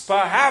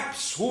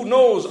 Perhaps, who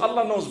knows,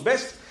 Allah knows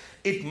best,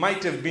 it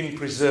might have been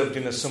preserved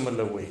in a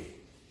similar way.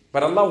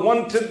 But Allah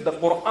wanted the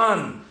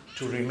Qur'an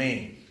to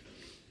remain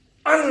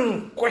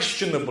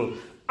unquestionable,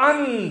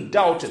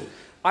 undoubted.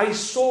 I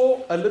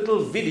saw a little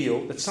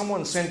video that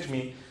someone sent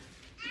me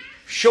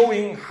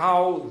showing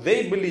how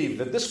they believe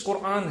that this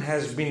Qur'an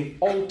has been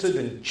altered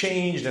and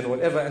changed and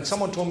whatever. And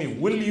someone told me,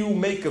 will you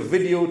make a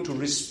video to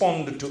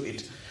respond to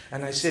it?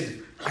 And I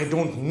said, I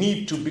don't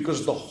need to,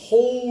 because the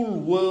whole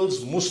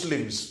world's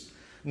Muslims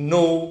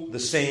know the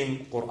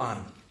same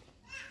Qur'an.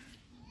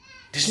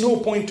 There's no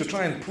point to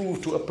try and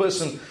prove to a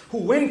person who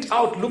went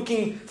out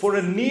looking for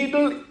a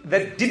needle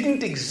that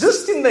didn't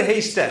exist in the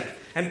haystack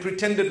and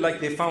pretended like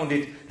they found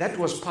it. That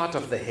was part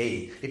of the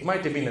hay. It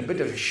might have been a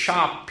bit of a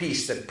sharp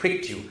piece that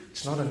pricked you.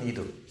 It's not a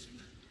needle.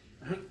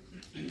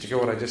 Did you get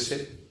what I just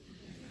said?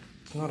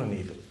 It's not a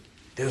needle.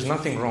 There's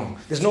nothing wrong.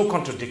 There's no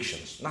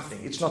contradictions.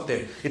 Nothing. It's not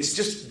there. It's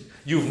just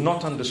you've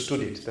not understood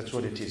it. That's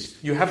what it is.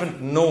 You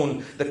haven't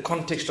known the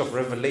context of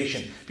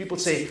revelation. People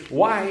say,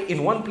 why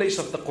in one place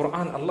of the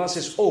Qur'an Allah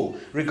says,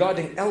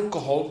 regarding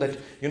alcohol, that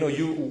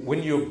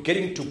when you're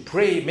getting to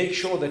pray, make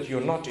sure that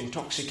you're not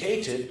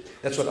intoxicated.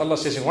 That's what Allah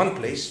says in one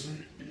place.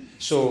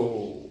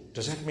 So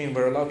does that mean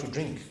we're allowed to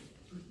drink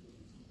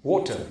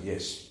water?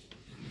 Yes.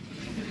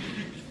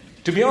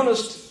 To be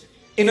honest,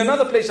 in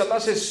another place Allah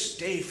says,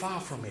 stay far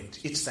from it.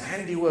 It's the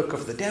handiwork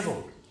of the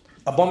devil.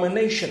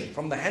 Abomination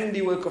from the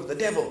handiwork of the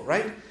devil,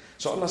 right?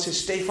 So Allah says,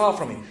 stay far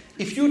from it.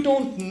 If you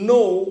don't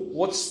know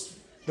what's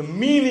the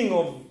meaning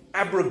of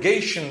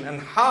abrogation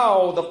and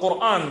how the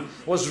Qur'an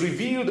was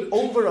revealed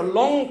over a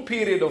long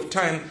period of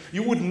time,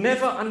 you would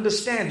never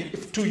understand.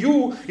 If to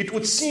you it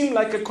would seem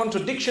like a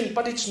contradiction,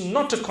 but it's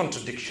not a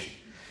contradiction.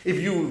 If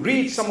you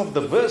read some of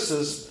the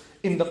verses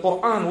in the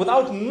Qur'an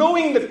without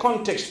knowing the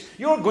context,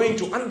 you're going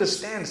to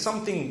understand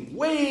something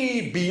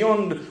way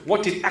beyond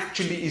what it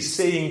actually is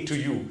saying to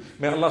you.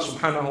 May Allah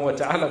subhanahu wa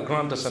ta'ala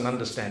grant us an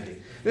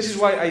understanding. This is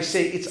why I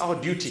say it's our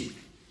duty.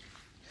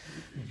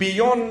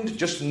 Beyond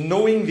just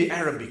knowing the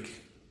Arabic,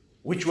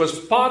 which was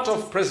part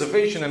of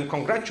preservation, and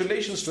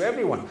congratulations to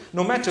everyone,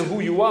 no matter who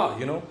you are,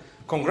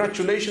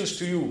 congratulations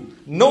to you.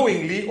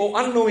 Knowingly or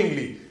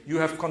unknowingly, you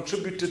have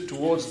contributed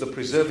towards the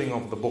preserving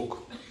of the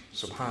book.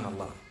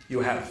 Subhanallah,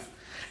 you have.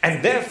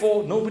 And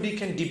therefore, nobody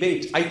can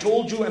debate. I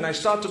told you, and I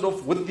started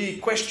off with the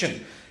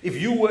question, if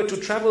you were to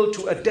travel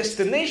to a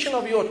destination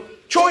of your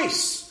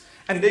choice,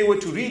 and they were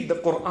to read the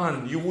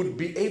Qur'an, you would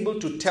be able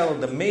to tell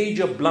the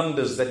major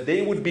blunders that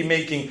they would be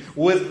making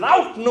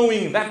without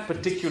knowing that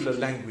particular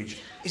language.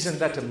 Isn't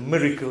that a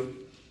miracle?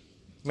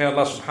 May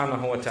Allah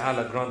subhanahu wa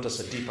ta'ala grant us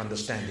a deep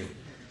understanding.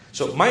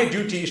 So my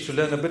duty is to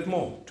learn a bit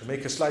more, to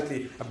make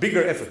a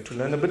bigger effort, to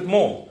learn a bit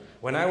more.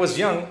 When I was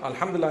young,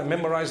 alhamdulillah, I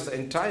memorized the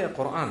entire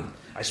Qur'an.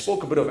 I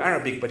spoke a bit of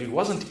Arabic, but it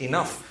wasn't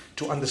enough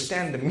to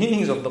understand the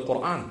meanings of the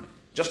Qur'an.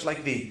 Just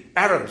like the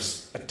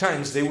Arabs, at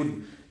times they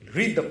would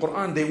read the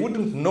Qur'an, they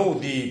wouldn't know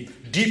the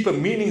deeper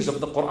meanings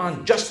of the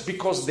Qur'an just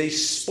because they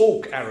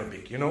spoke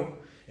Arabic, I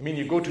mean,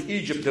 you go to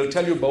Egypt, they'll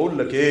tell you,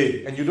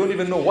 Ba'ullak, and you don't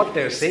even know what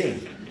they're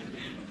saying.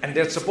 And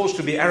they're supposed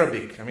to be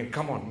Arabic. I mean,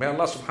 come on. May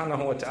Allah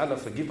subhanahu wa ta'ala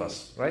forgive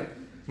us, right?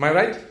 Am I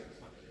right?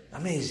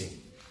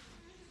 Amazing.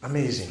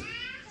 Amazing.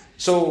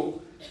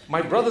 So,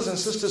 my brothers and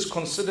sisters,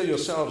 consider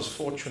yourselves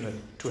fortunate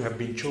to have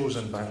been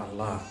chosen by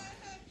Allah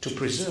to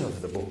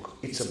preserve the book.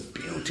 It's a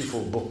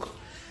beautiful book.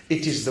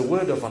 It is the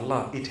word of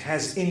Allah. It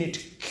has in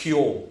it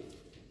cure.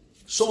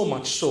 So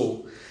much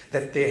so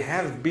that there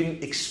have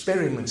been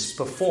experiments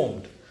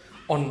performed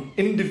on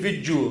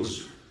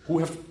individuals who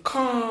have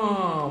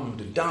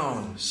calmed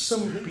down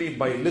simply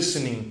by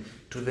listening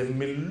to the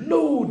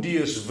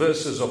melodious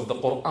verses of the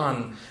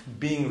Qur'an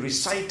being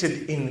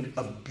recited in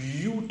a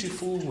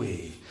beautiful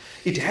way.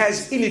 It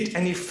has in it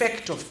an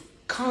effect of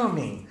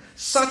calming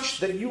such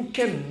that you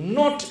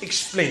cannot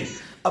explain.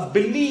 A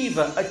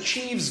believer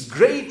achieves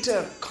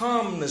greater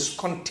calmness,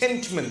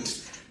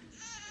 contentment,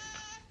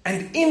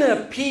 and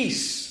inner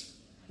peace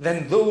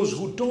than those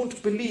who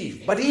don't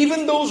believe. But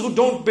even those who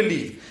don't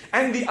believe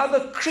and the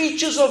other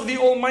creatures of the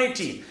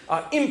Almighty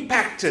are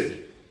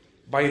impacted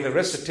by the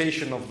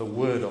recitation of the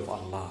word of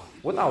Allah,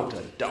 without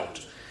a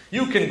doubt.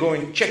 You can go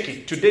and check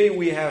it. Today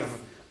we have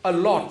a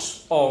lot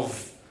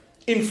of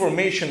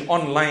information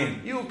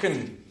online. You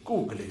can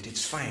Google it,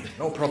 it's fine,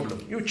 no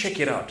problem. You check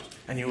it out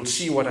and you'll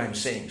see what I'm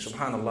saying.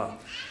 Subhanallah.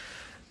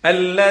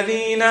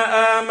 الذين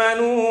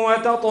آمنوا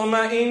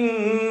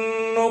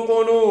وتطمئن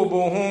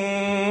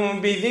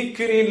قلوبهم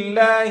بذكر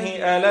الله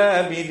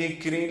ألا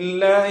بذكر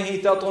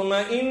الله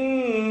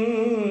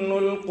تطمئن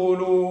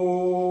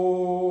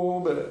القلوب.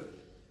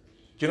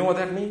 Do you know what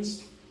that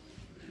means?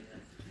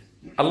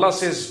 Allah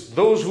says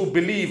those who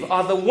believe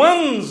are the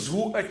ones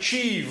who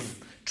achieve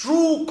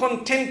true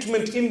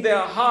contentment in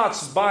their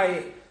hearts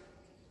by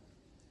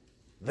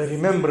the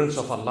remembrance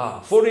of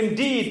Allah. For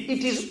indeed,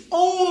 it is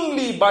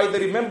only by the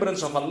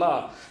remembrance of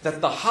Allah that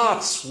the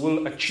hearts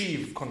will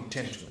achieve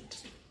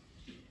contentment.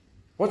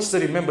 What's the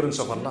remembrance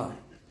of Allah?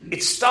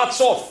 It starts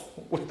off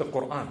with the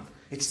Qur'an.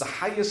 It's the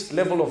highest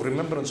level of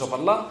remembrance of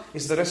Allah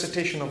is the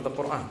recitation of the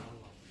Qur'an.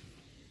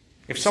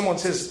 If someone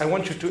says, I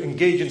want you to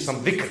engage in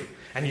some dhikr,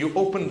 and you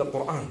open the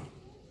Qur'an,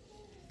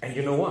 and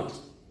you know what?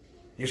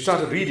 You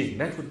started reading,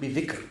 that would be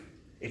dhikr.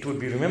 It would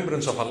be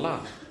remembrance of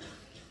Allah.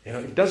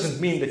 It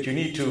doesn't mean that you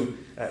need to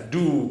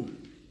do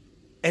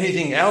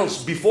anything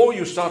else before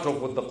you start off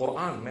with the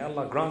Qur'an. May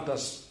Allah grant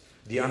us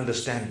the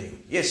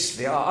understanding. Yes,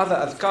 there are other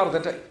adhkar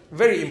that are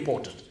very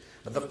important.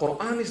 But the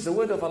Qur'an is the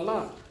word of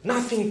Allah.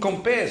 Nothing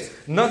compares.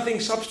 Nothing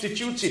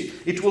substitutes it.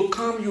 It will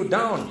calm you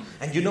down.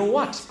 And you know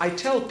what? I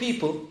tell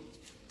people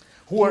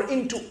who are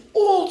into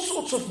all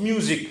sorts of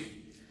music,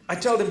 I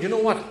tell them, you know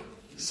what?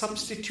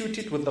 Substitute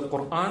it with the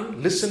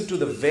Qur'an. Listen to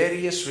the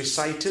various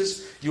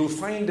reciters. You'll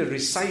find a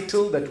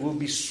recital that will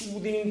be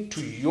soothing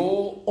to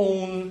your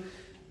own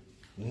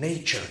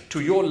nature, to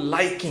your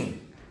liking.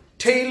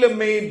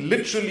 Tailor-made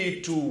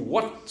literally to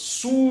what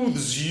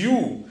soothes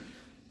you.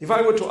 If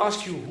I were to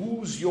ask you,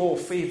 who's your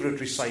favorite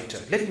reciter?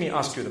 Let me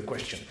ask you the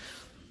question.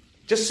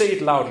 Just say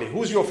it loudly.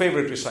 Who's your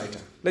favorite reciter?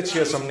 Let's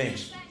hear some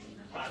names.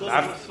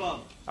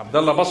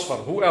 Abdullah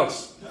Basfar. Who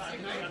else?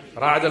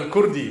 Ra'ad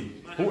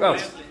al-Kurdi. Who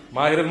else?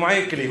 Mahir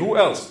al-Mu'aykili. Who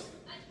else?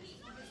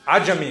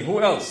 Ajami.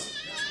 Who else?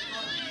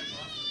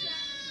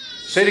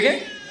 Say it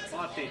again.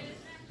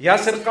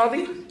 Yasir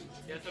Qadi?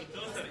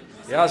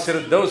 Yasir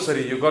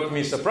al-Dawsari. You got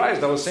me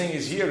surprised. I was saying,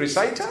 is he a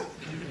reciter?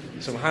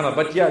 Subhanallah.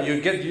 But yeah,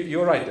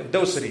 you're right.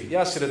 Al-Dawsari.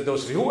 Yasir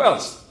al-Dawsari. Who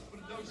else?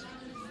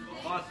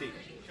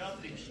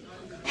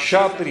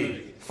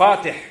 Shatri.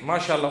 Fatih.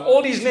 MashaAllah.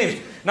 All these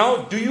names. Now,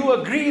 do you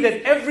agree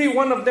that every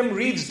one of them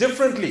reads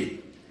differently?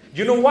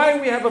 Do you know why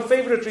we have a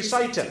favorite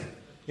reciter?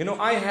 You know,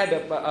 I had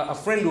a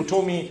friend who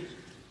told me,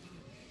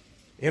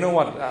 you know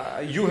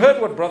what, you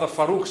heard what Brother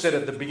Farooq said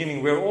at the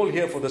beginning, we're all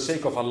here for the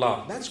sake of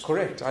Allah. That's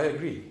correct, I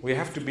agree. We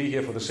have to be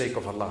here for the sake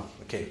of Allah.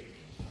 Okay.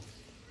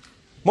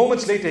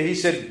 Moments later he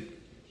said,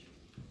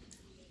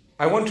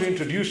 I want to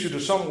introduce you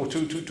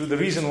to the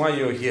reason why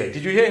you're here.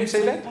 Did you hear him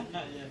say that?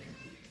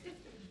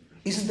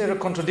 Isn't there a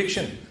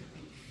contradiction?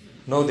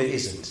 No, there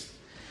isn't.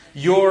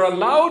 You're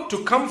allowed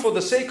to come for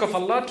the sake of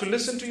Allah to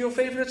listen to your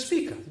favorite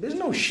speaker. There's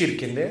no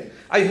shirk in there.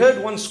 I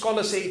heard one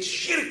scholar say it's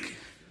shirk.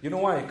 You know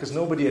why? Because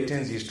nobody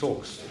attends his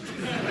talks.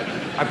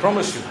 I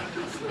promise you.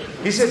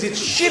 He says it's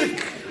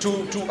shirk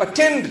to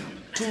attend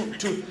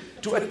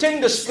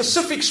a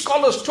specific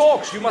scholar's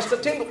talks. You must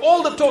attend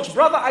all the talks.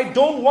 Brother, I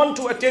don't want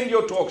to attend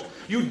your talks.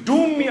 You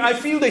doom me. I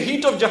feel the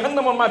heat of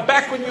Jahannam on my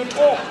back when you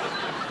talk.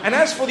 And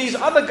as for these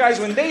other guys,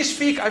 when they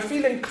speak, I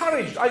feel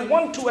encouraged. I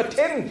want to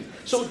attend.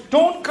 So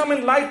don't come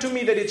and lie to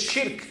me that it's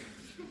shirk.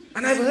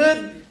 And I've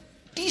heard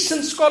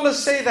decent scholars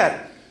say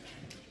that.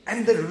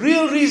 And the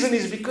real reason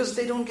is because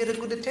they don't get a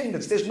good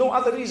attendance. There's no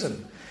other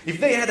reason. If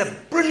they had a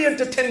brilliant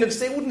attendance,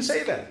 they wouldn't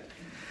say that.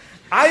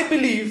 I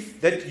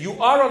believe that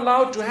you are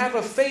allowed to have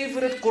a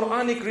favorite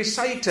Quranic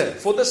reciter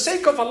for the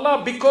sake of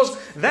Allah, because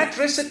that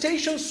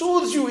recitation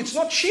soothes you. It's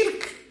not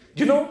shirk.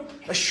 You know,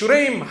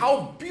 Shuraim,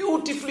 how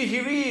beautifully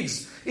he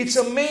reads. It's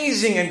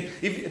amazing. And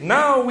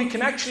now we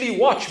can actually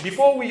watch.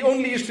 Before we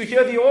only used to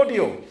hear the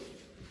audio.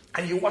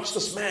 And you watch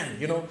this man,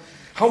 you know.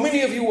 How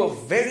many of you were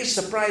very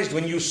surprised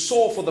when you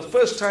saw for the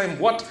first time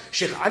what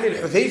Sheikh Ali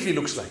al-Hudhayfi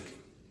looks like?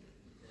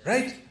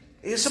 Right?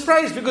 You're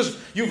surprised because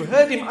you've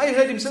heard him. I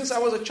heard him since I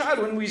was a child.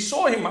 When we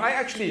saw him, I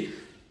actually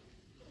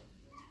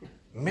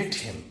met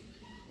him.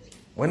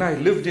 When I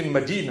lived in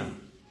Medina,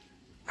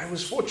 I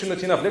was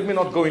fortunate enough. Let me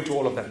not go into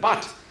all of that.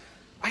 But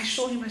I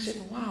saw him, I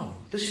said, wow,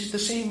 this is the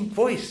same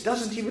voice.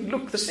 Doesn't even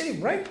look the same,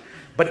 right?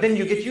 But then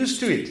you get used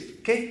to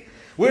it, okay?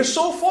 We're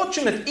so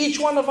fortunate. Each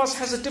one of us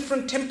has a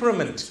different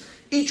temperament.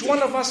 Each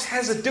one of us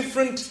has a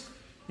different,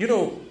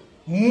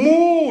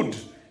 mood.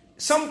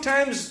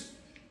 Sometimes,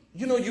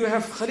 you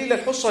have Khalil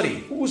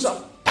al-Husari, who's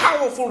a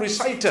powerful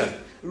reciter.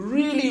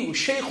 Really,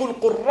 Shaykhul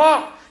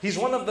Qur'an. He's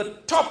one of the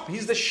top.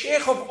 He's the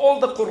Shaykh of all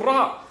the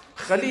Qur'an.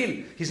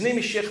 Khalil, his name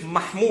is Sheikh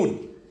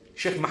Mahmoud.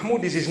 Sheikh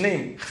Mahmoud is his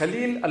name.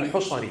 Khalil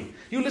al-Husari.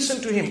 You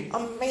listen to him,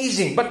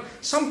 amazing. But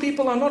some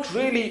people are not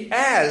really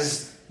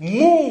as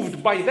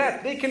moved by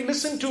that. They can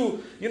listen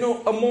to,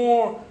 a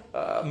more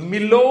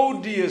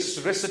melodious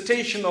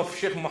recitation of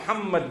Sheikh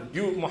Muhammad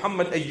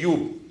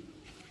Ayyub.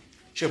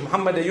 Sheikh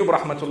Muhammad Ayyub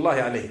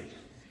rahmatullahi alayhi.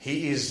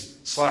 He is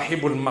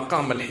Sahibul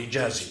Maqam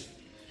al-Hijazi.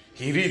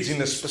 He reads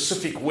in a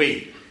specific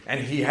way.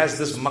 And he has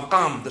this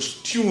maqam,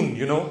 this tune,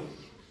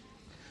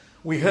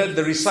 We heard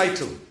the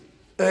recital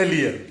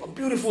earlier. A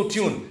beautiful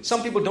tune.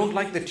 Some people don't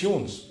like the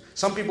tunes.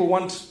 Some people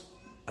want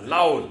a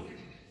loud,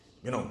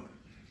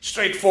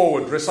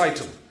 straightforward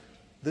recital.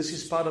 This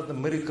is part of the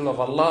miracle of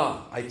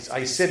Allah. I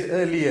said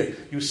earlier,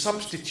 you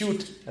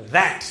substitute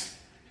that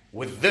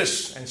with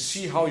this and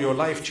see how your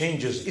life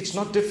changes. It's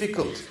not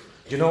difficult.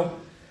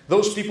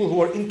 Those people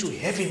who are into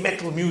heavy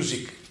metal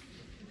music,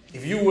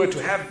 if you were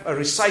to have a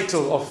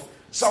recital of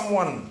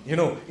someone,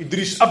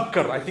 Idris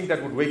Abkar, I think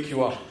that would wake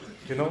you up.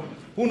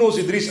 Who knows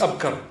Idris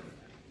Abkar?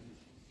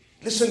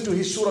 Listen to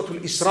his Surah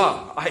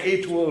Al-Isra.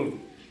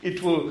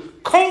 It will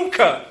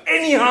conquer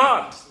any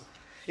heart.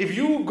 If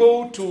you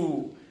go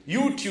to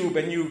YouTube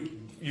and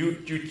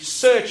you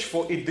search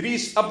for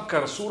Idris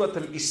Abkar Surah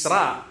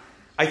Al-Isra,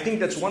 I think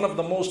that's one of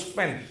the most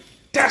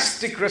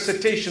fantastic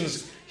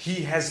recitations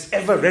he has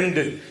ever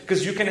rendered.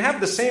 Because you can have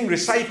the same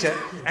reciter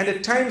and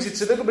at times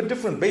it's a little bit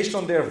different based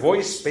on their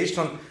voice, based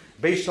on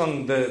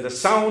the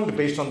sound,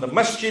 based on the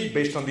masjid,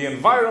 based on the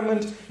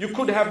environment. You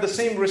could have the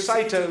same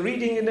reciter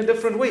reading in a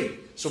different way.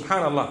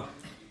 Subhanallah.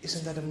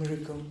 Isn't that a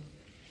miracle?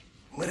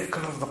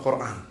 Miracle of the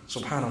Qur'an.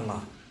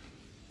 Subhanallah.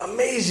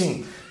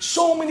 Amazing.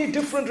 So many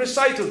different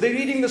recitals. They're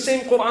reading the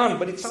same Qur'an,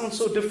 but it sounds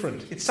so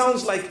different. It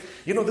sounds like,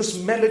 this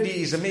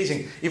melody is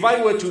amazing. If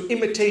I were to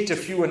imitate a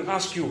few and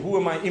ask you, who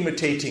am I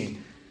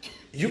imitating?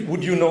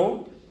 Would you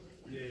know?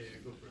 Yeah,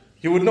 go for it.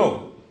 You would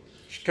know.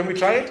 Can we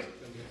try it?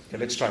 Okay,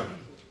 let's try it.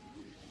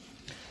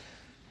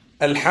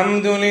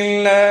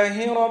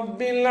 Alhamdulillahi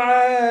Rabbil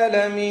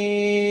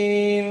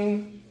Alameen.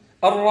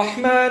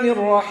 Ar-Rahmanir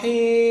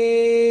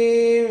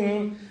Rahim.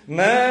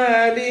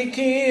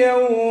 Maliki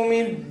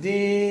Yawmiddin.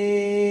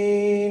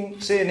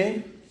 Say a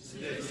name.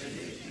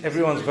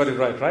 Everyone's got it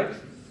right?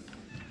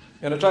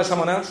 You want to try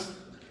someone else?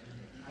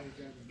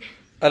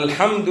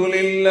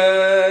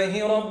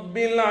 Alhamdulillahi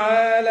Rabbil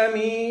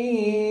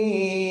Alameen.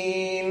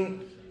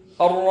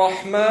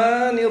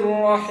 Ar-Rahmanir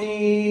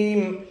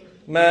Rahim.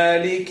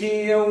 Maliki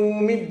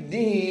Yawmiddin.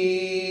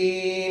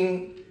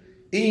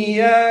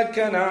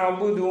 Iyyaka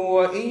na'budu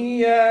wa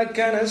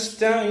iyyaka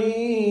nasta'een.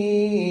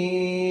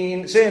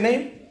 Say a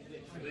name.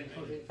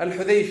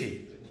 Al-Hudhayfi.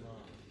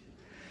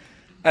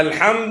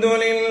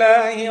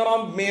 Alhamdulillahi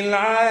Rabbil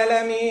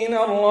Alameen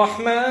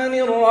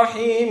Ar-Rahmanir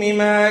Rahim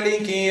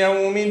Maliki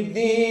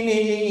Yawmiddin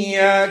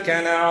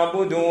Iyyaka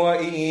na'budu wa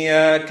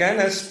iyyaka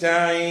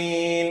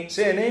nasta'een.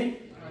 Say a name.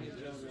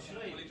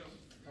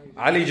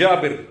 Ali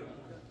Jabir.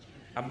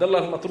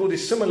 Abdullah al-Matrud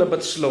is similar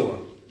but slower.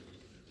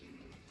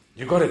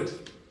 You got it?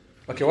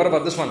 Okay, what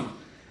about this one?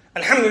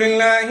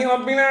 Alhamdulillahi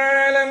Rabbil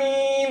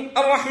Alameen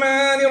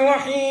Ar-Rahmanir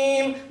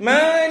Rahim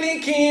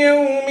Maliki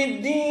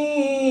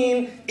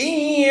Yawmiddin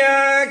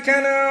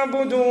Iyyaka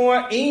na'budu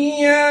wa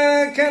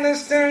iyyaka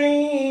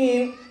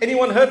nasta'een.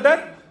 Anyone heard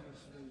that?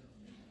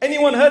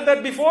 Anyone heard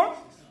that before?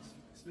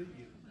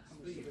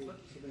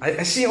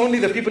 I see only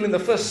the people in the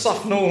first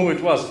saf know who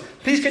it was.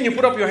 Please can you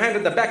put up your hand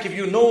at the back if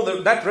you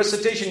know that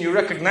recitation, you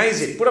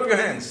recognize it. Put up your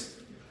hands.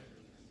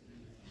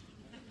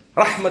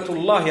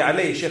 Rahmatullahi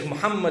alayhi, Sheikh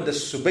Muhammad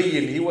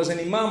al-Subayl. He was an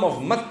Imam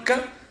of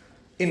Mecca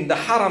in the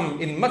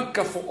Haram in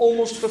Mecca for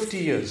almost 50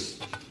 years.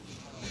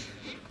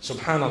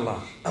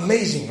 Subhanallah.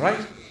 Amazing, right?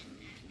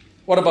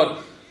 What about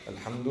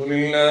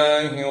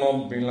Alhamdulillahi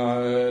Rabbil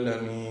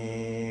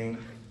Alameen?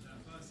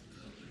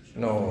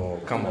 No,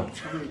 come on.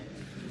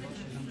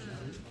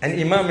 An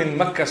Imam in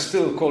Mecca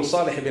still called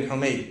Salih ibn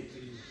Humayd.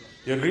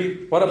 You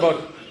agree? What about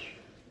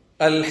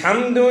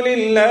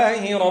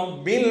Alhamdulillahi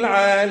Rabbil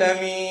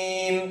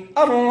Alameen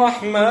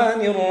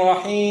Ar-Rahmanir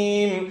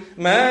Rahim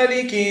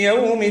Maliki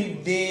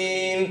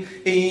Yawmiddin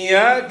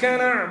Iyyaka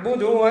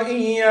na'budu wa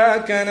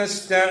iyyaka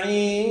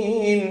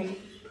nasta'een.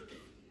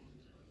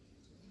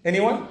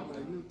 Anyone?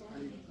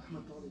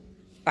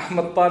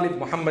 Ahmad Talib,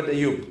 Muhammad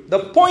Ayub. The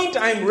point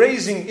I'm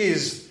raising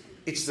is,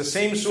 it's the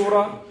same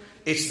surah,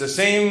 it's the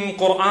same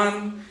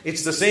Qur'an,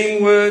 it's the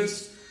same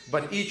words,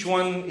 but each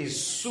one is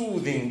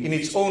soothing in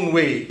its own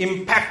way,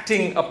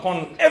 impacting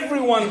upon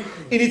everyone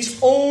in its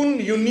own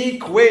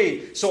unique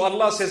way. So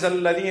Allah says,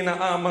 الَّذِينَ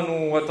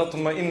آمَنُوا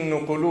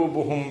وَتَطْمَئِنُّ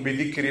قُلُوبُهُمْ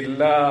بِذِكْرِ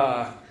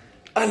اللَّهِ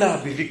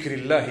أَلَا بِذِكْرِ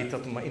اللَّهِ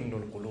تَطْمَئِنُّ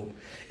الْقُلُوبِ.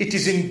 It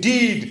is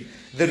indeed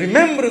the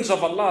remembrance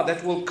of Allah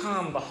that will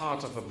calm the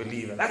heart of a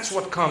believer. That's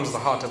what calms the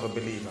heart of a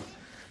believer.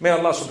 May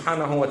Allah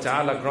subhanahu wa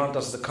ta'ala grant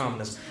us the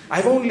calmness.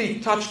 I've only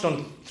touched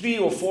on 3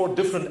 or 4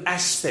 different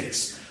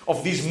aspects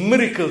of these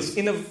miracles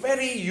in a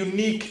very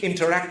unique,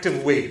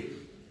 interactive way.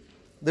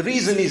 The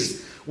reason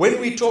is, when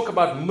we talk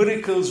about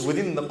miracles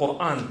within the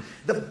Qur'an,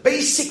 the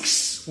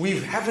basics we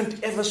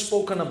haven't ever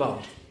spoken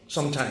about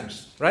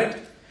sometimes, right?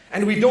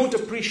 And we don't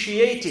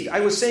appreciate it.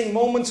 I was saying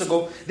moments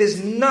ago,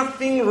 there's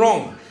nothing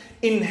wrong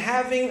in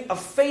having a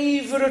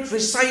favorite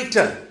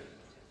reciter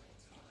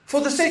for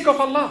the sake of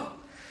Allah.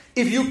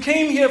 If you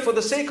came here for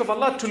the sake of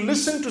Allah to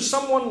listen to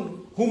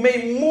someone who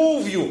may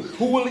move you,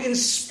 who will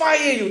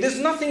inspire you, there's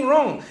nothing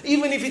wrong.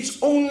 Even if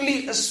it's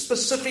only a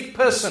specific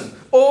person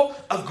or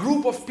a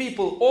group of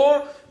people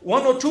or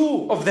 1 or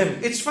 2 of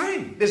them, it's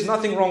fine. There's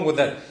nothing wrong with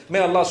that. May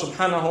Allah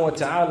subhanahu wa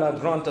ta'ala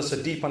grant us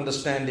a deep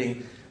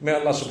understanding. May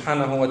Allah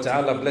subhanahu wa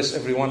ta'ala bless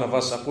every one of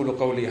us. أقول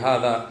قولي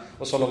هذا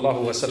وصلى الله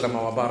وسلم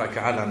وبارك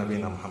على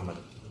نبينا محمد.